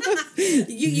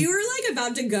 You were like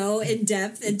about to go in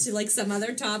depth into like some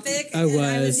other topic. I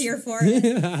was here for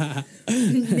it.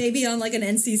 Maybe on like an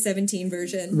NC-17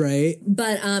 version. Right.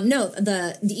 But no,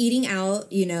 the eating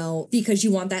out, you know, because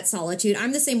you want that solitude.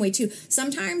 I'm the same way too.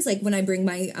 Sometimes like when I bring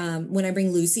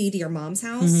Lucy to your mom's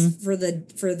house for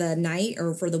the night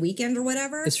or for the weekend or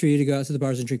whatever. It's for you to go out to the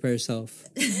bars and drink by yourself.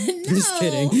 No. I'm just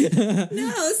kidding.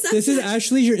 No. This is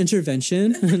actually your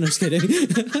intervention. I'm just kidding.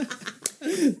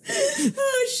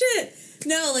 Oh shit.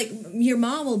 No, like your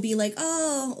mom will be like,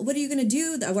 oh, what are you gonna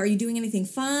do? Are you doing anything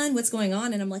fun? What's going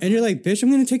on? And I'm like, and you're like, bitch, I'm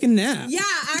gonna take a nap. Yeah,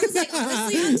 I was like,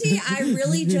 honestly, Auntie, I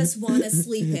really just want to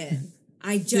sleep in.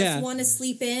 I just want to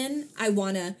sleep in. I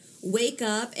want to wake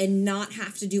up and not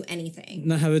have to do anything.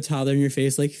 Not have a toddler in your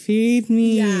face like, feed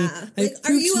me. Yeah. Like,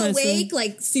 are you awake?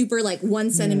 Like super like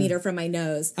 1 centimeter from my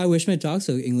nose. I wish my dog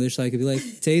spoke English so I could be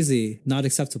like, Daisy, not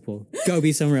acceptable. Go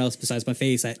be somewhere else besides my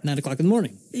face at 9 o'clock in the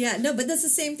morning. Yeah, no, but that's the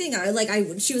same thing.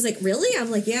 She was like, really? I'm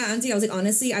like, yeah, Auntie. I was like,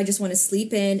 honestly, I just want to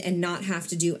sleep in and not have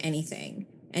to do anything.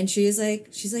 And she's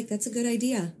like, that's a good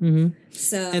idea. Mm-hmm.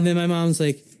 So. And then my mom's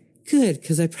like, good,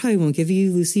 because I probably won't give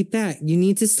you Lucy back. You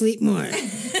need to sleep more.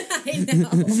 I know,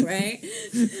 right?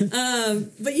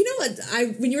 But you know what?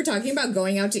 When you were talking about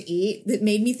going out to eat, that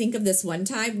made me think of this one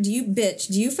time. Do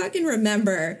you fucking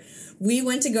remember we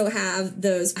went to go have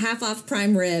those half-off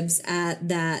prime ribs at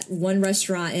that one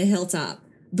restaurant in Hilltop?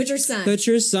 Butcher's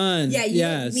Son.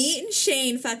 Yeah, me and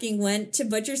Shane fucking went to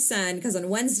Butcher's Son because on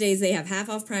Wednesdays they have half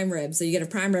off prime ribs. So you get a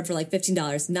prime rib for like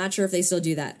 $15. Not sure if they still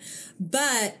do that.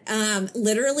 But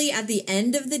literally at the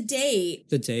end of the date.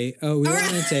 The date? Oh, we were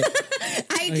on a date.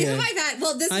 Oh my God.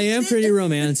 Well, I am pretty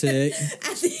romantic.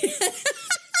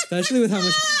 Especially with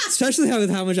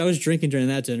how much I was drinking during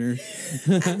that dinner. At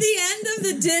the end of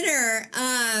the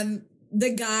dinner, the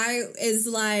guy is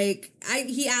like,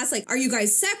 he asked like, are you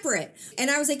guys separate? And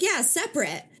I was like, yeah,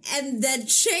 separate. And then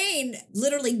Shane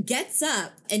literally gets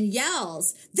up and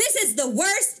yells, this is the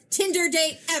worst Tinder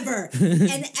date ever.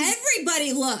 And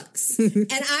everybody looks.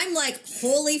 And I'm like,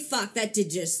 holy fuck, that did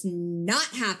just not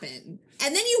happen.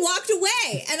 And then you walked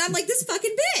away. And I'm like, this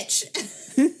fucking bitch.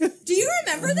 Do you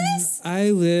remember this?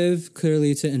 I live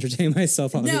clearly to entertain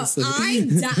myself, obviously.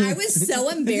 No, I was so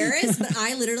embarrassed, but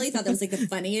I literally thought that was like the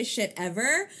funniest shit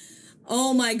ever.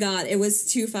 Oh my God, it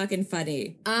was too fucking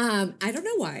funny. I don't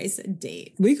know why I said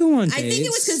date. We go on dates. I think it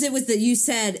was because it was you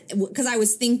said, because I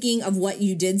was thinking of what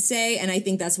you did say, and I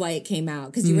think that's why it came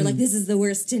out. Because you were like, this is the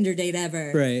worst Tinder date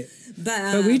ever. Right.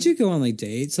 But we do go on like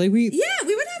dates. Like we would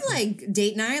have like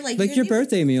date night, like your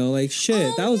birthday meal. Like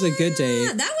shit, that was a good date.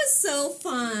 Yeah, that was so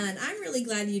fun. I'm really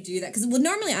glad you do that because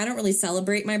normally I don't really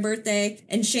celebrate my birthday,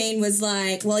 and Shane was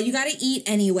like, "Well, you got to eat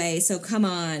anyway, so come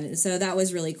on." So that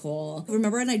was really cool.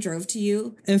 Remember when I drove to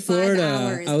you in Florida? 5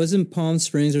 hours? I was in Palm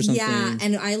Springs or something. Yeah,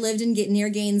 and I lived near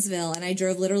Gainesville, and I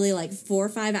drove literally like 4 or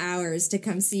 5 hours to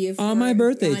come see you on my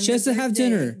birthday, just to have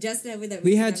dinner. Just that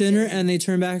we had dinner, and they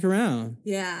turned back around.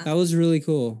 Yeah, that was really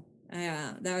cool.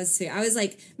 Yeah, that was sweet. I was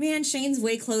like, man, Shane's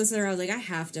way closer. I was like, I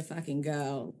have to fucking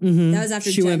go. Mm-hmm. That was after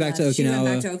she went back to Okinawa. She went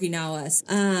back to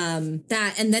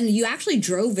Okinawa. And then you actually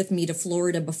drove with me to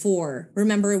Florida before.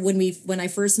 Remember when I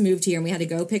first moved here and we had to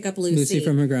go pick up Lucy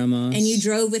from her grandma, and you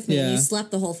drove with me. And you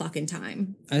slept the whole fucking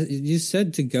time. You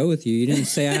said to go with you. You didn't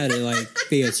say I had to like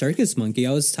be a circus monkey.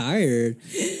 I was tired.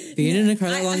 Being in a car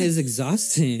that long is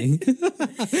exhausting.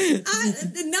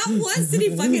 Not once did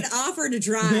he fucking offer to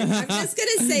drive. I'm just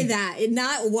gonna say that.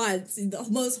 Not once. The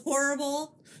most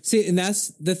horrible. See, and that's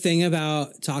the thing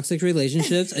about toxic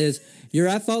relationships is you're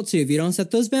at fault too. If you don't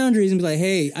set those boundaries and be like,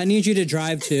 hey, I need you to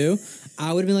drive too,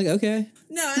 I would have been like, okay.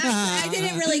 No, I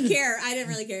didn't really care.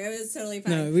 It was totally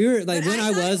fine. No, we were like, when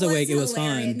I was awake, it was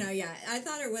fun. No, yeah. I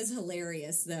thought it was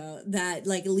hilarious though, that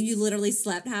like you literally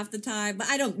slept half the time. But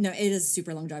I don't know. It is a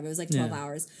super long drive. It was like 12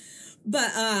 hours. But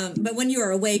when you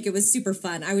were awake, it was super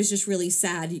fun. I was just really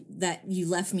sad that you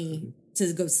left me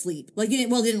to go sleep. Like, you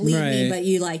didn't leave me, but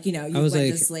you went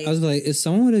to sleep. I was like, if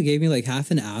someone would have gave me like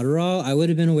half an Adderall, I would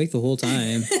have been awake the whole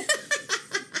time.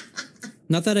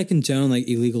 Not that I condone like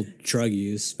illegal drug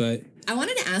use, but I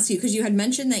wanted to ask you, because you had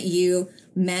mentioned that you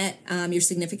met your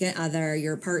significant other,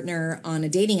 your partner, on a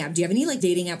dating app. Do you have any like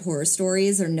dating app horror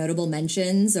stories or notable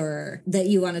mentions or that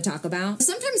you want to talk about?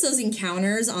 Sometimes those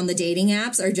encounters on the dating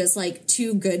apps are just like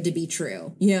too good to be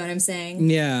true. You know what I'm saying?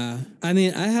 Yeah. I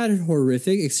mean, I had a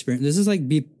horrific experience. This is like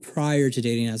prior to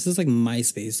dating apps. This is like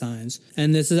MySpace times.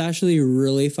 And this is actually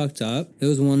really fucked up. It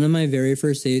was one of my very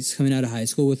first dates coming out of high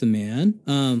school with a man.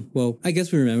 Well, I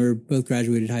guess we remember both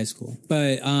graduated high school,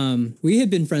 but we had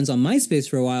been friends on MySpace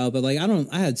for a while, but like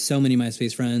I had so many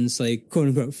MySpace friends, like quote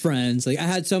unquote friends. Like I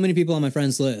had so many people on my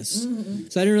friends list. Mm-hmm.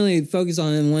 So I didn't really focus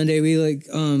on it. And one day we like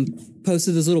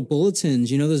posted those little bulletins,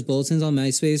 those bulletins on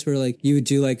MySpace where like you would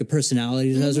do like a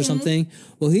personality test or something.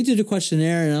 Well, he did a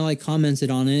questionnaire and I like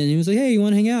commented on it and he was like, hey, you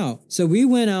want to hang out? So we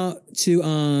went out to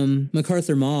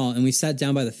MacArthur Mall and we sat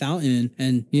down by the fountain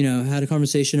and, had a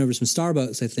conversation over some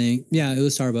Starbucks, I think. Yeah, it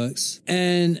was Starbucks.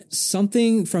 And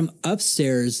something from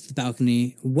upstairs, the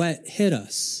balcony, wet hit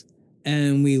us.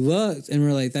 And we looked and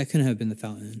we're like, that couldn't have been the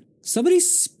fountain. Somebody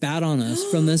spat on us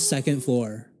from the second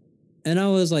floor. And I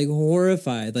was like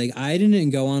horrified. Like I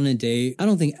didn't go on a date, I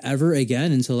don't think ever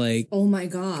again until like, oh my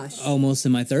gosh, almost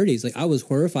in my 30s. Like I was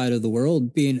horrified of the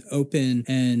world being open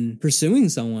and pursuing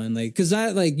someone. Like, cause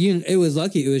that like, it was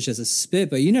lucky. It was just a spit,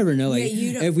 but you never know. Like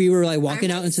if we were like walking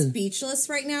out into speechless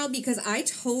right now because I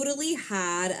totally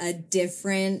had a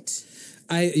different.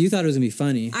 You thought it was gonna be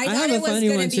funny. I thought it was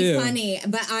gonna be funny,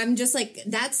 but I'm just like,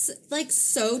 that's like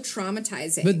so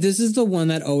traumatizing. But this is the one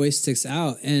that always sticks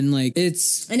out, and like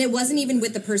and it wasn't even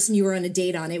with the person you were on a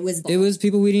date on. It was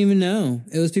people we didn't even know.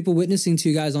 It was people witnessing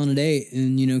two guys on a date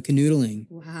and canoodling.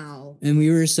 Wow. And we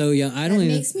were so young. That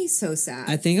makes me so sad.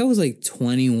 I think I was like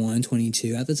 21,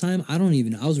 22 at the time. I don't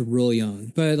even know. I was real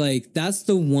young. But like that's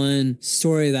the one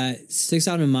story that sticks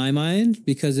out in my mind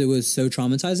because it was so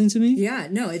traumatizing to me. Yeah,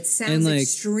 no, it sounds like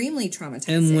extremely traumatizing.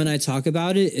 And when I talk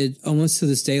about it, it almost to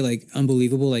this day, like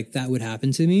unbelievable, like that would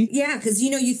happen to me. Yeah, because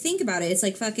you think about it, it's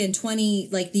like fucking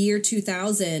like the year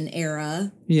 2000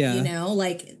 era. Yeah.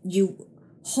 Like you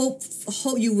hope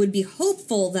you would be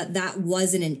hopeful that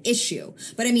wasn't an issue.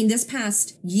 But I mean, this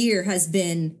past year has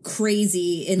been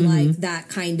crazy in like that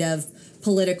kind of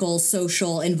political,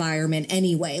 social environment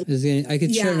anyway. I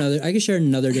could share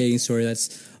another dating story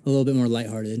that's a little bit more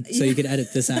lighthearted, so you could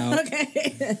edit this out.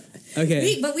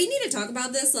 Okay. But we need to talk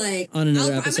about this like on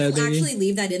another episode. I'm going to actually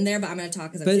leave that in there, but I'm going to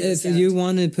talk. But if you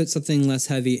want to put something less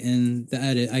heavy in the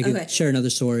edit, I could share another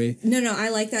story. No, I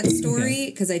like that story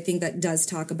because I think that does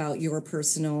talk about your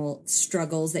personal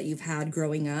struggles that you've had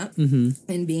growing up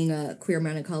and being a queer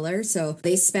man of color. So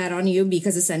they spat on you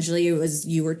because essentially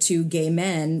you were two gay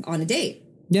men on a date.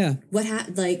 Yeah. What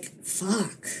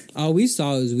fuck. All we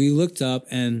saw is we looked up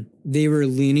and they were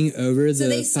leaning over so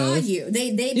they saw you.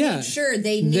 They made sure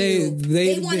they knew.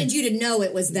 They wanted you to know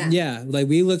it was them. Yeah. Like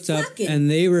we looked up and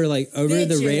they were like over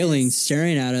the railing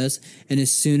staring at us. And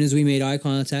as soon as we made eye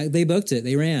contact, they booked it.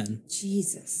 They ran.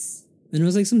 Jesus. And it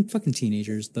was like some fucking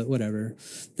teenagers, but whatever.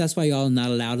 That's why y'all not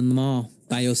allowed in the mall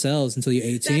by yourselves until you're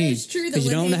 18. That is true. Because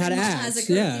you don't know how to act. Has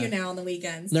a curfew now on the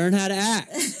weekends. Learn how to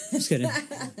act. Just kidding.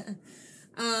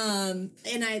 And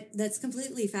that's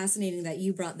completely fascinating that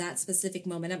you brought that specific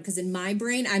moment up, because in my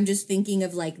brain, I'm just thinking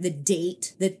of like the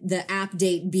date, the app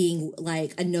date being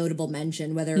like a notable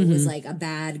mention, whether it was like a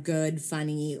bad, good,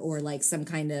 funny, or like some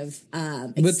kind of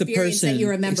experience the person, that you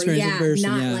remember.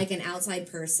 Not like an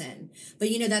outside person. But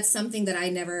that's something that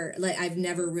I've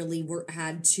never really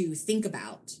had to think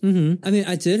about. Mm-hmm. I mean,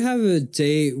 I did have a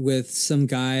date with some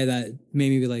guy that made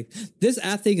me be like, this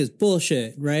app thing is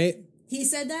bullshit, right? He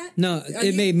said that? No,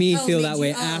 it made me feel that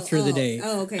way after the date.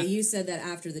 Oh, okay. You said that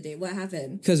after the date. What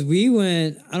happened? Because we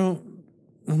went, oh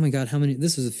my God,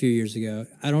 this was a few years ago.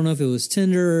 I don't know if it was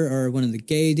Tinder or one of the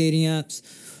gay dating apps,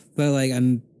 but like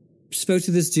spoke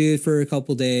to this dude for a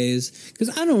couple days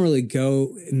because I don't really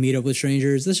go meet up with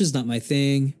strangers. That's just not my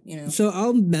thing. So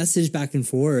I'll message back and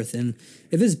forth. And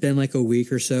if it's been like a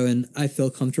week or so and I feel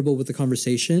comfortable with the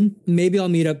conversation, maybe I'll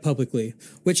meet up publicly,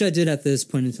 which I did at this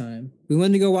point in time. We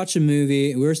went to go watch a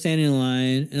movie. We were standing in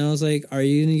line and I was like, are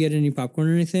you going to get any popcorn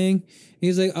or anything? He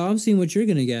was like, oh, I'm seeing what you're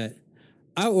going to get.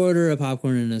 I order a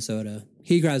popcorn and a soda.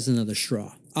 He grabs another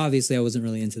straw. Obviously, I wasn't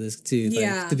really into this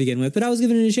to begin with, but I was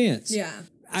giving it a chance. Yeah.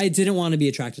 I didn't want to be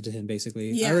attracted to him,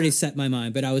 basically. Yeah. I already set my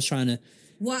mind, but I was trying to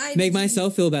make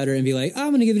myself feel better and be like, oh,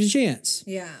 I'm going to give it a chance.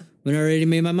 Yeah. When I already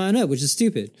made my mind up, which is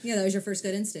stupid. Yeah, that was your first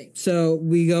gut instinct. So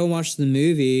we go and watch the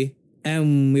movie,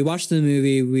 and we watch the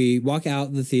movie, we walk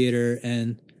out the theater,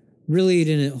 and really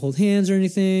didn't hold hands or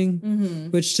anything,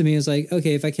 which to me is like,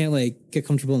 okay, if I can't like get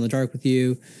comfortable in the dark with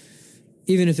you,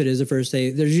 even if it is a first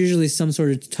date, there's usually some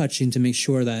sort of touching to make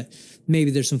sure that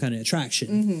maybe there's some kind of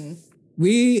attraction.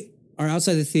 We are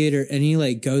outside the theater and he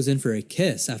like goes in for a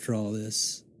kiss after all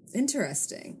this.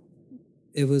 Interesting.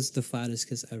 It was the flattest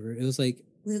kiss ever. It was like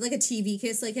a TV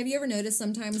kiss? Like, have you ever noticed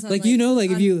sometimes on, like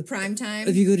if you prime time,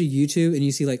 if you go to YouTube and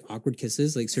you see like awkward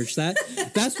kisses, like search that.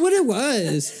 That's what it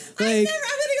was. Like I'm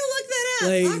gonna go look that up.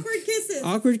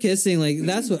 Like, awkward kissing. Like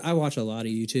that's what I watch a lot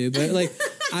of YouTube, but like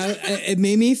it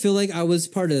made me feel like I was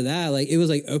part of that. Like it was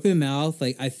like open mouth.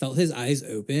 Like I felt his eyes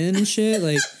open and shit.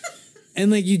 Like. And,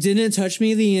 like, you didn't touch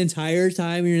me the entire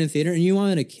time you're in the theater and you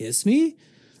wanted to kiss me?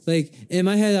 Like, in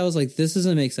my head, I was like, this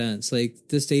doesn't make sense. Like,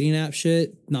 this dating app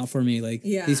shit, not for me. Like,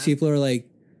 these people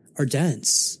are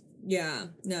dense. Yeah.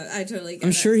 No, I totally get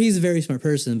I'm sure he's a very smart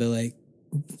person, but, like,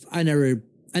 I never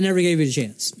gave it a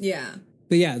chance. Yeah.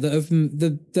 But, yeah,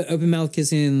 the open mouth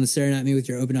kissing and staring at me with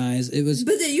your open eyes, it was...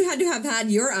 But then you had to have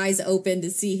had your eyes open to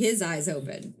see his eyes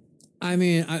open. I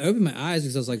mean, I opened my eyes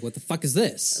because I was like, what the fuck is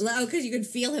this? Oh, because you could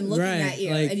feel him looking at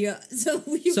you. Like, and so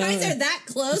you guys are that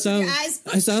close with your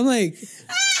eyes. So I'm like...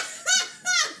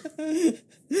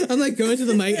 I'm like going to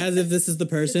the mic as if this is the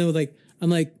person with like... I'm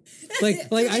like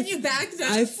you backed up.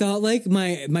 I felt like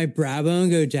my brow bone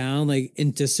go down like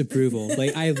in disapproval.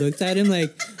 Like I looked at him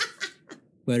like,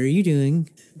 what are you doing?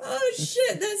 Oh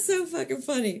shit, that's so fucking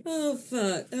funny. Oh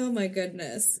fuck. Oh my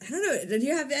goodness. I don't know. Do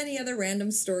you have any other random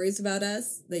stories about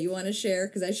us that you want to share?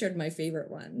 Because I shared my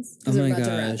favorite ones. Oh my gosh.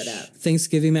 To wrap it up.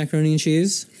 Thanksgiving macaroni and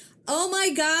cheese. Oh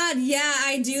my God. Yeah,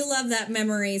 I do love that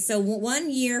memory. So 1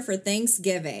 year for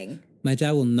Thanksgiving. My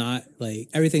dad will not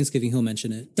every Thanksgiving he'll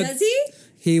mention it. Does he?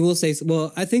 He will say,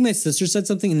 well, I think my sister said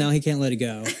something and now he can't let it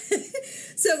go.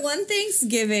 So one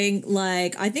Thanksgiving,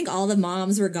 like, I think all the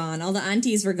moms were gone. All the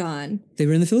aunties were gone. They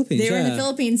were in the Philippines. They were in the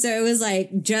Philippines. So it was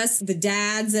like just the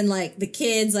dads and like the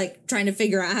kids, like trying to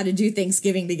figure out how to do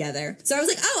Thanksgiving together. So I was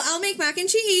like, oh, I'll make mac and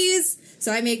cheese.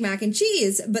 So I make mac and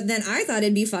cheese. But then I thought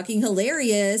it'd be fucking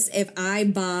hilarious if I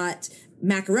bought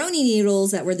macaroni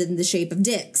noodles that were in the shape of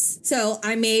dicks. So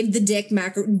I made the dick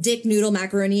noodle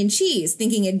macaroni and cheese,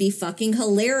 thinking it'd be fucking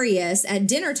hilarious at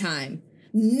dinner time.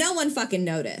 No one fucking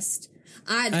noticed.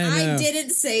 I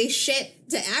didn't say shit.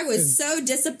 I was so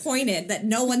disappointed that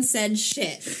no one said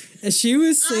shit. She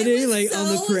was sitting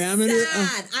on the parameter.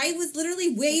 Sad. I was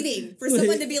literally waiting for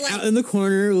someone to be like out in the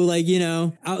corner,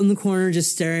 out in the corner,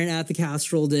 just staring at the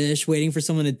casserole dish, waiting for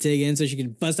someone to dig in so she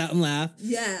could bust out and laugh.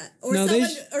 Yeah, or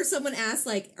someone asked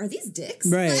are these dicks?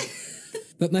 Right.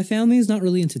 But my family is not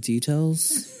really into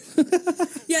details.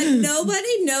 Yeah,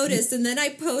 nobody noticed. And then I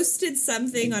posted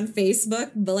something on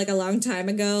Facebook, but a long time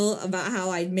ago, about how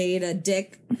I made a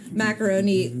dick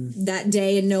macaroni that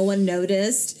day and no one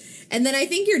noticed. And then I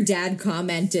think your dad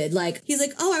commented, he's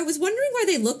like, oh, I was wondering why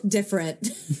they look different.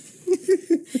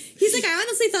 He's like, I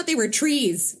honestly thought they were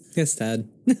trees. Yes, Dad.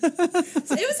 So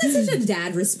it was such a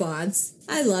dad response.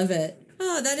 I love it.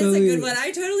 Oh, that is a good one.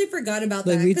 I totally forgot about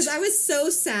that because I was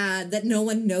so sad that no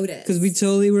one noticed. Because we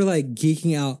totally were like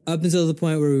geeking out up until the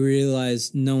point where we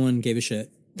realized no one gave a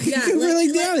shit. Yeah, we're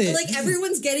like, damn it. Like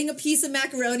everyone's getting a piece of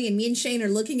macaroni, and me and Shane are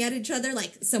looking at each other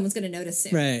like someone's gonna notice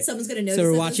soon. Right. Someone's gonna notice.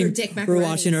 So we're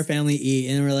watching our family eat,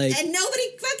 and we're like, and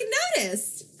nobody fucking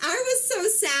noticed. I was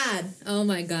so sad. Oh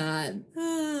my god.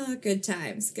 Oh, good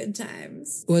times. Good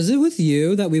times. Was it with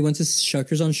you that we went to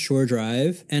Shuckers on Shore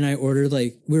Drive, and I ordered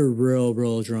like we were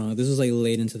real drunk. This was like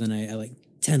late into the night at like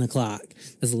 10 o'clock.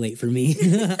 That's late for me.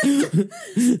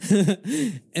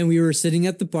 And we were sitting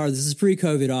at the bar. This is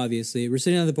pre-COVID, obviously. We're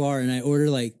sitting at the bar, and I ordered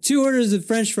like 2 orders of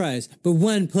French fries, but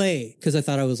 1 plate because I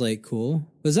thought I was like cool.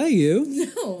 Was that you?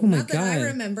 No, not that I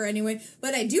remember anyway.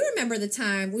 But I do remember the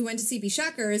time we went to CP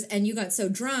Shuckers and you got so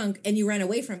drunk and you ran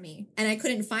away from me and I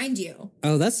couldn't find you.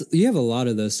 Oh, you have a lot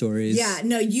of those stories. Yeah,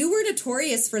 no, you were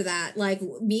notorious for that. Like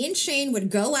me and Shane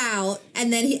would go out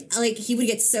and then he would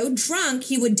get so drunk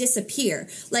he would disappear.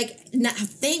 Like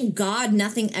thank God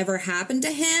nothing ever happened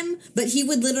to him, but he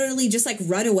would literally just like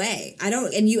run away.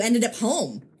 And you ended up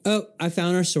home. Oh, I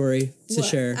found our story to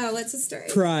share. Oh, what's the story?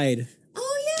 Pride.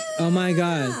 Oh, yeah. Oh, my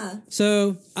God.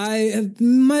 So I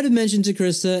might have mentioned to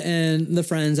Krista and the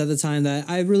friends at the time that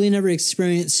I really never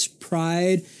experienced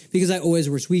Pride because I always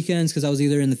worked weekends because I was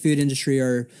either in the food industry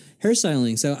or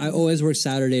hairstyling. So I always worked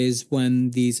Saturdays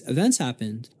when these events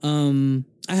happened. I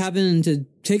happened to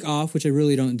take off, which I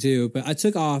really don't do, but I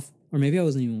took off, or maybe I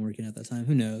wasn't even working at that time.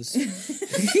 Who knows?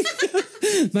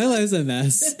 My life's a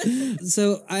mess.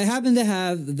 So I happened to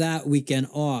have that weekend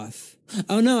off.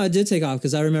 Oh, no, I did take off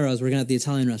because I remember I was working at the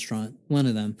Italian restaurant, one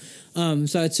of them.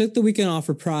 So I took the weekend off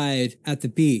for Pride at the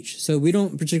beach. So we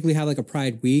don't particularly have like a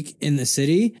Pride week in the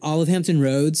city. All of Hampton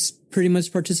Roads pretty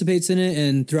much participates in it.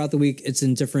 And throughout the week, it's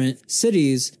in different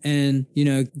cities. And, you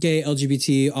know, gay,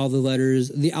 LGBT, all the letters,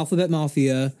 the Alphabet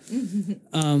Mafia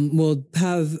will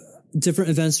have different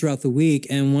events throughout the week,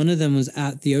 and one of them was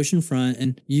at the oceanfront,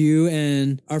 and you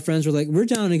and our friends were like, we're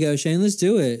down to go, Shane, let's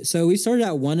do it. So we started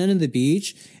at one end of the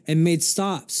beach and made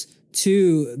stops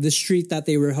to the street that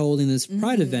they were holding this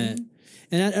Pride event.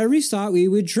 And at every stop, we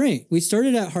would drink. We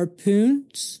started at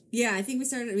Harpoons. Yeah, I think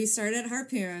we started at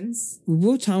Harpoons.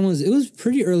 What time was it? It was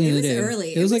pretty early in the day.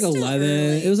 Early. It was like 11.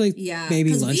 Early. It was like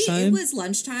maybe lunchtime. It was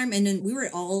lunchtime, and then we were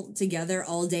all together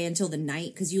all day until the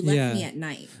night because you left me at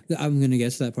night. I'm going to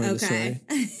get to that part of the story.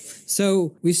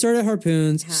 So we started at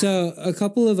Harpoons. So a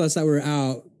couple of us that were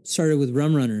out started with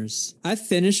rum runners. I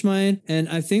finished mine, and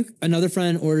I think another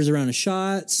friend orders a round of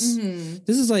shots.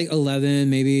 This is like 11,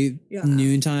 maybe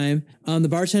noon time. The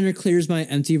bartender clears my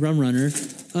empty rum runner.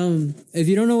 If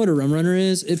you don't know what a rum runner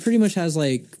is, it pretty much has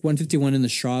like 151 in the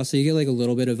straw, so you get like a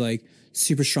little bit of like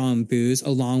super strong booze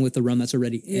along with the rum that's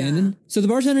already in. So the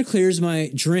bartender clears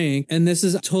my drink, and this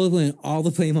is totally all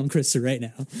the blame on Krista right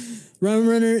now. Rum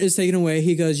runner is taken away.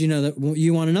 He goes, you know, that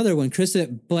you want another one.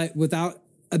 Krista, but without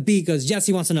a beat, goes, yes,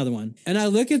 he wants another one. And I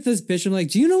look at this bitch, I'm like,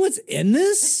 do you know what's in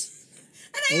this?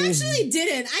 And I actually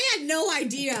didn't. I had no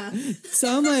idea. So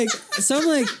I'm like,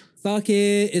 fuck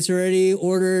it. It's already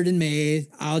ordered and made.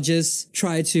 I'll just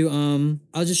try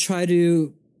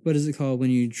to, what is it called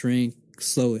when you drink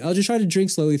slowly? I'll just try to drink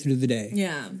slowly through the day.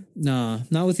 Yeah. Nah,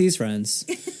 not with these friends.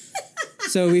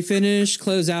 So we finish,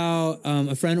 close out.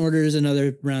 A friend orders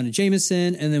another round of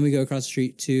Jameson, and then we go across the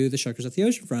street to the Shuckers at the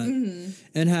oceanfront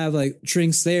and have like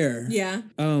drinks there. Yeah.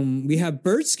 We have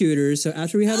bird scooters. So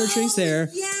after we had our drinks there,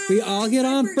 we all get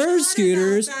on bird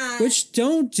scooters, which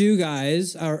don't do,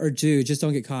 guys, or do, just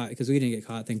don't get caught, because we didn't get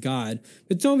caught, thank God.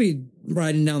 But don't be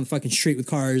riding down the fucking street with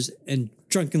cars and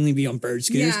drunkenly be on bird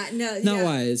scooters. Not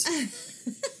wise.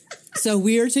 So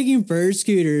we are taking bird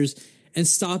scooters and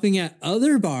stopping at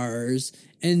other bars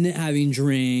and having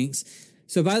drinks.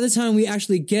 So by the time we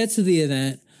actually get to the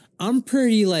event, I'm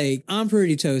pretty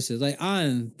toasted. Like,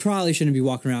 I probably shouldn't be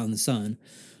walking around in the sun.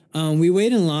 We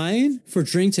wait in line for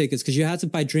drink tickets because you have to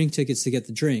buy drink tickets to get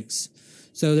the drinks.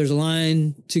 So there's a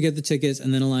line to get the tickets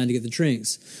and then a line to get the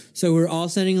drinks. So we're all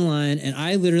standing in line, and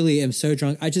I literally am so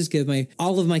drunk. I just give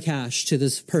all of my cash to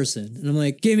this person, and I'm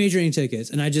like, give me drink tickets.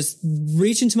 And I just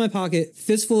reach into my pocket,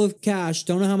 fistful of cash,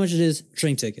 don't know how much it is,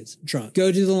 drink tickets, drunk.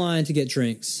 Go to the line to get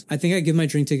drinks. I think I give my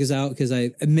drink tickets out because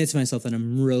I admit to myself that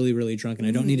I'm really, really drunk and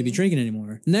I don't need to be drinking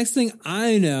anymore. Next thing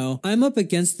I know, I'm up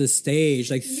against the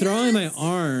stage, like throwing my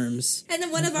arms. And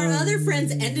then one of our other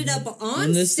friends ended up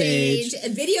on the stage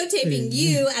videotaping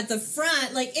you at the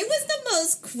front. Like, it was the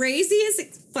most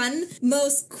craziest, fun,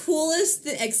 most coolest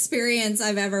experience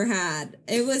I've ever had.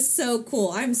 It was so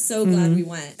cool. I'm so glad we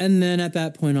went. And then at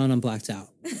that point on, I'm blacked out.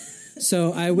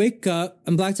 So I wake up,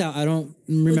 I'm blacked out. I don't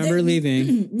remember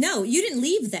leaving. No, you didn't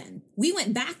leave then. we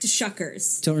went back to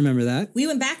Shuckers. Don't remember that. We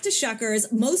went back to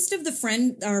Shuckers. Most of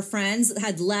our friends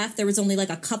had left. There was only like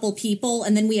a couple people,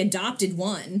 and then we adopted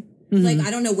one. Like,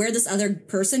 I don't know where this other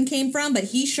person came from, but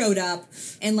he showed up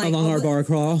and like along our bar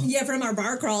crawl. Yeah, from our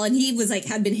bar crawl, and he was like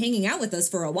had been hanging out with us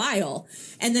for a while.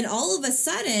 And then all of a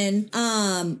sudden,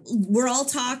 we're all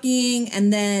talking,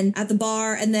 and then at the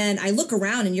bar, and then I look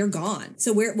around and you're gone.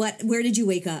 So where did you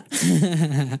wake up?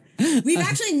 We've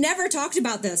actually never talked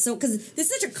about this, so because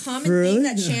this is such a common thing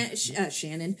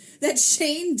that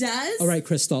Shane does. All right,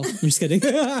 Crystal. I'm just kidding.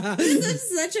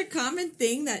 This is such a common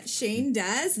thing that Shane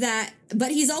does but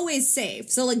he's always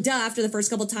safe. So like, after the first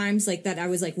couple times like that, I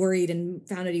was like worried and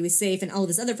found out he was safe. And all of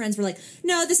his other friends were like,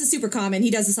 no, this is super common.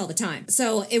 He does this all the time.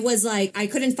 So it was like, I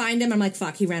couldn't find him. I'm like,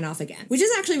 fuck, he ran off again, which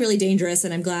is actually really dangerous.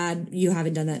 And I'm glad you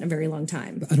haven't done that in a very long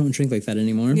time. I don't drink like that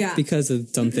anymore. Yeah. Because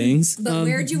of dumb things. But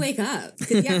where'd you wake up?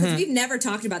 Because we've never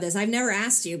talked about this. I've never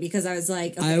asked you because I was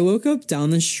like, okay. I woke up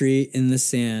down the street in the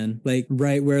sand, like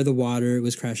right where the water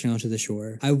was crashing onto the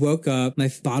shore. I woke up,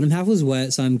 my bottom half was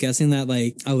wet. So I'm guessing that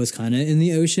like I was kind of in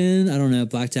the ocean. I don't know,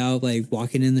 blacked out, like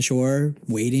walking in the shore,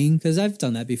 waiting, because I've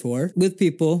done that before with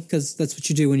people, because that's what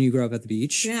you do when you grow up at the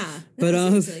beach. Yeah. But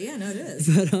yeah, no, it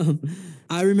is. But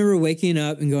I remember waking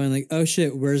up and going like, oh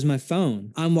shit, where's my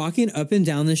phone? I'm walking up and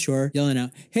down the shore yelling out,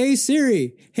 hey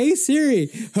Siri,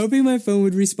 hoping my phone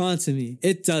would respond to me.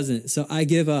 It doesn't. So I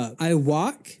give up. I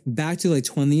walk back to like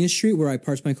 20th Street where I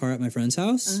parked my car at my friend's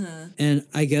house. And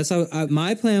I guess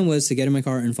my plan was to get in my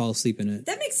car and fall asleep in it.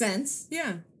 That makes sense.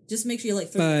 Yeah. Just make sure you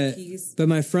like throw the keys. But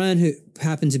my friend who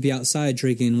happened to be outside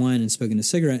drinking wine and smoking a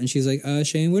cigarette, and she's like,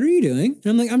 Shane, what are you doing? And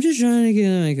I'm like, I'm just trying to get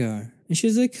in my car. And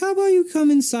she's like, how about you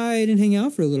come inside and hang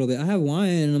out for a little bit? I have wine.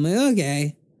 And I'm like,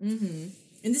 okay. Mm-hmm.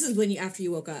 And this is after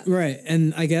you woke up. Right.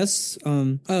 And I guess,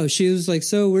 she was like,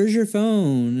 so where's your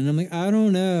phone? And I'm like, I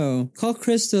don't know. Call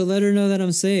Krista, let her know that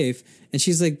I'm safe. And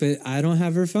she's like, but I don't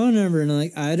have her phone number. And I'm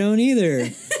like, I don't either.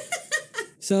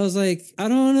 So I was like, I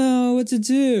don't know what to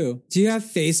do. Do you have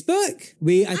Facebook?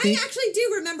 I actually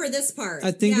do remember this part.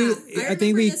 I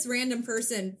remember this random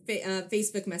person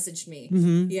Facebook messaged me.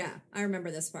 Mm-hmm. Yeah, I remember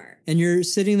this part. And you're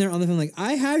sitting there on the phone like,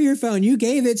 I have your phone. You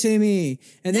gave it to me.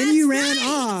 And then you ran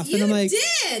off. You and I'm like,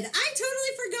 did. I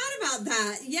totally forgot about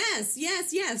that.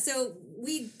 Yes. So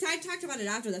I talked about it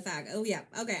after the fact. Oh, yeah.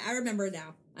 Okay, I remember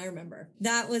now. I remember.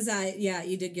 That was,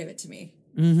 you did give it to me.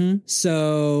 Mm-hmm.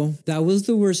 So that was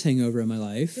the worst hangover of my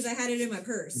life. Because I had it in my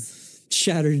purse.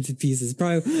 Shattered to pieces.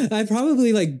 I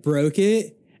probably like broke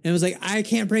it and was like, I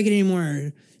can't break it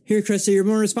anymore. Here, Krista, you're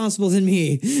more responsible than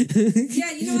me.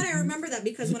 Yeah, you know what? I remember that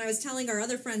because when I was telling our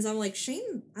other friends, I'm like,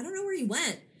 Shane, I don't know where he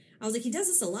went. I was like, he does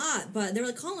this a lot, but they were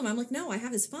like, call him. I'm like, no, I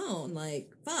have his phone.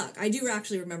 Like, fuck. I do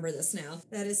actually remember this now.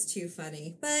 That is too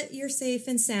funny. But you're safe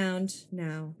and sound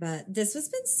now. But this has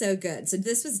been so good. So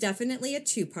this was definitely a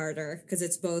two-parter because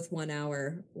it's both 1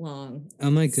 hour long. Oh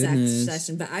my goodness.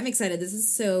 Session. But I'm excited. This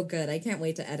is so good. I can't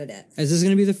wait to edit it. Is this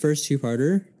going to be the first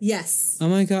two-parter? Yes. Oh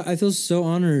my God. I feel so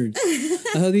honored.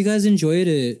 I hope you guys enjoyed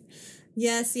it.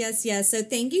 Yes. So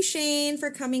thank you, Shane,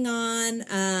 for coming on.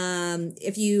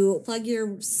 If you plug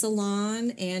your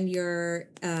salon and your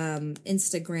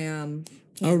Instagram.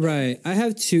 All right. I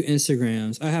have 2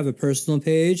 Instagrams. I have a personal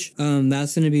page.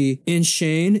 That's going to be in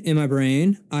Shane in my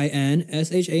brain.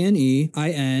 INSHANE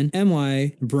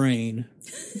INMY brain.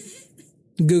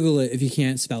 Google it if you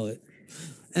can't spell it.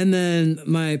 And then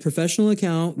my professional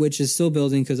account, which is still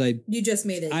building because you just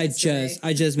made it. I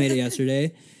just made it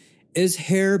yesterday. Is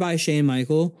Hair by Shane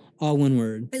Michael, all one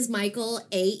word. Is Michael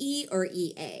A-E or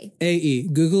E-A? A-E.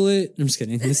 Google it. I'm just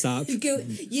kidding. Stop. You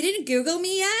didn't Google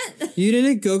me yet? You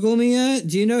didn't Google me yet?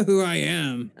 Do you know who I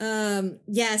am?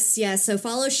 Yes. So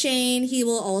follow Shane. He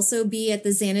will also be at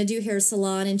the Xanadu Hair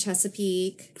Salon in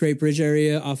Chesapeake. Great Bridge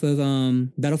area off of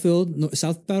Battlefield,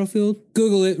 South Battlefield.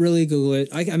 Google it. Really Google it.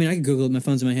 I can Google it. My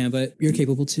phone's in my hand, but you're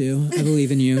capable too. I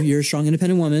believe in you. You're a strong,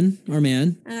 independent woman or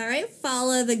man. All right.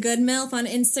 Follow The Good MILF on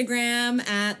Instagram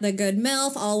at The Good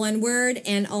MILF, all one word.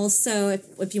 And also,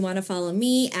 if you want to follow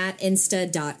me, at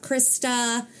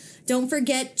insta.krista. Don't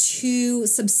forget to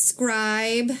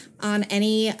subscribe on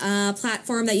any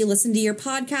platform that you listen to your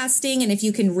podcasting. And if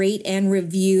you can rate and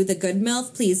review The Good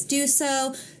MILF, please do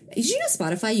so. Did you know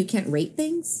Spotify, you can't rate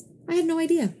things? I had no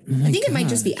idea. Oh I think it might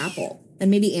just be Apple. And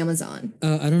maybe Amazon.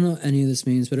 I don't know what any of this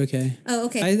means, but okay. Oh,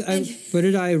 okay. What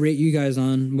did I rate you guys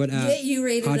on? What app? You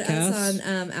rated us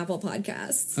on Apple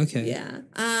Podcasts. Okay.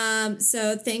 Yeah.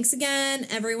 So thanks again,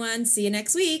 everyone. See you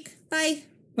next week. Bye.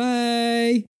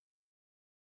 Bye.